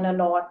to earn a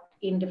lot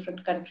in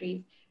different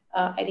countries,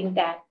 I think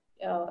that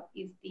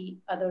is the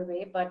other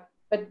way. But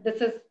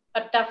this is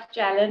a tough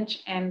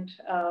challenge, and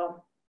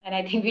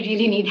I think we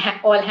really need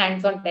all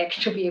hands on deck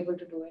to be able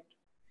to do it.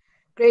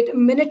 Great. A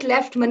minute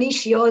left.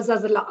 Manish, yours are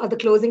the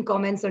closing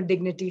comments on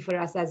dignity for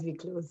us as we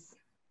close.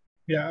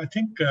 Yeah, I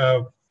think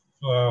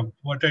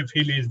what I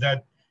feel is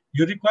that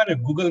you require a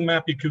Google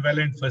Map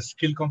equivalent for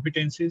skill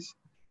competencies,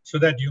 so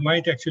that you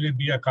might actually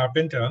be a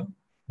carpenter,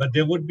 but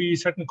there would be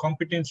certain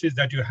competencies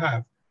that you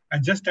have.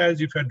 And just as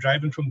if you're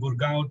driving from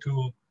Gurgaon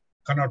to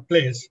Connaught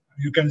Place,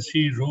 you can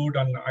see road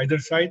on either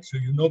side. So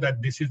you know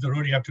that this is the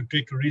road you have to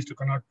take to reach to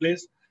Connaught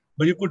Place.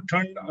 But you could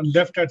turn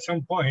left at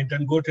some point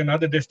and go to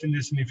another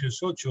destination if you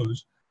so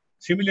choose.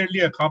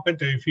 Similarly, a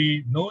carpenter, if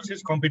he knows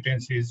his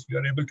competencies, you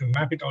are able to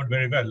map it out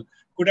very well,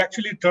 could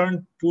actually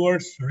turn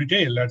towards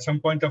retail at some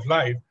point of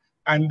life.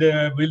 And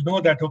we'll know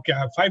that, okay, I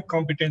have 5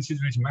 competencies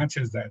which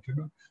matches that,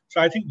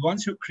 So I think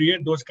once you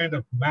create those kind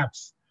of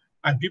maps,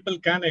 and people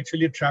can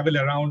actually travel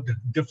around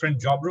different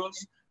job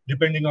roles,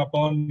 depending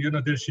upon,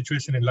 their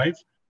situation in life,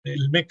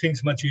 it'll make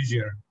things much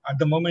easier. At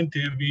the moment,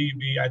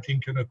 we I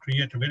think,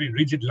 create very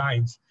rigid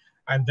lines,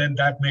 and then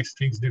that makes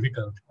things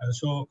difficult.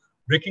 So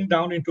breaking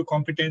down into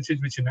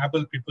competencies which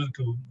enable people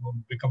to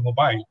become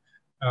mobile,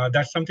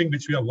 that's something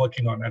which we are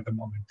working on at the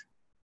moment.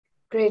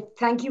 Great.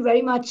 Thank you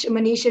very much,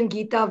 Manish and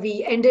Geeta.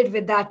 We ended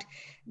with that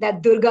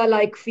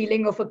Durga-like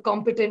feeling of a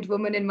competent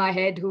woman in my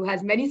head who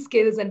has many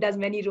skills and does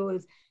many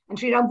roles. And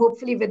Sriram,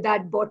 hopefully with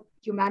that brought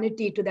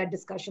humanity to that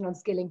discussion on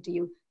skilling to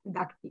you.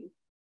 Back to you.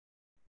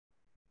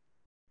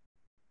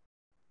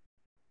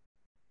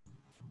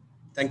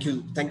 Thank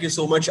you. Thank you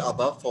so much,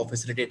 Abha, for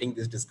facilitating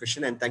this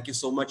discussion. And thank you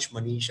so much,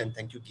 Manish, and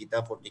thank you,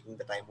 Geeta, for taking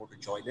the time out to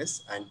join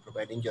us and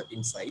providing your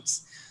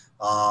insights.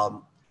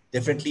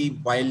 Definitely,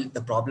 while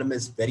the problem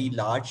is very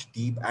large,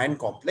 deep, and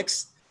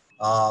complex,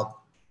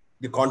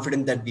 we're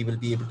confident that we will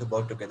be able to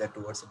work together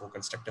towards a more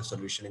constructive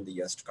solution in the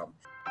years to come.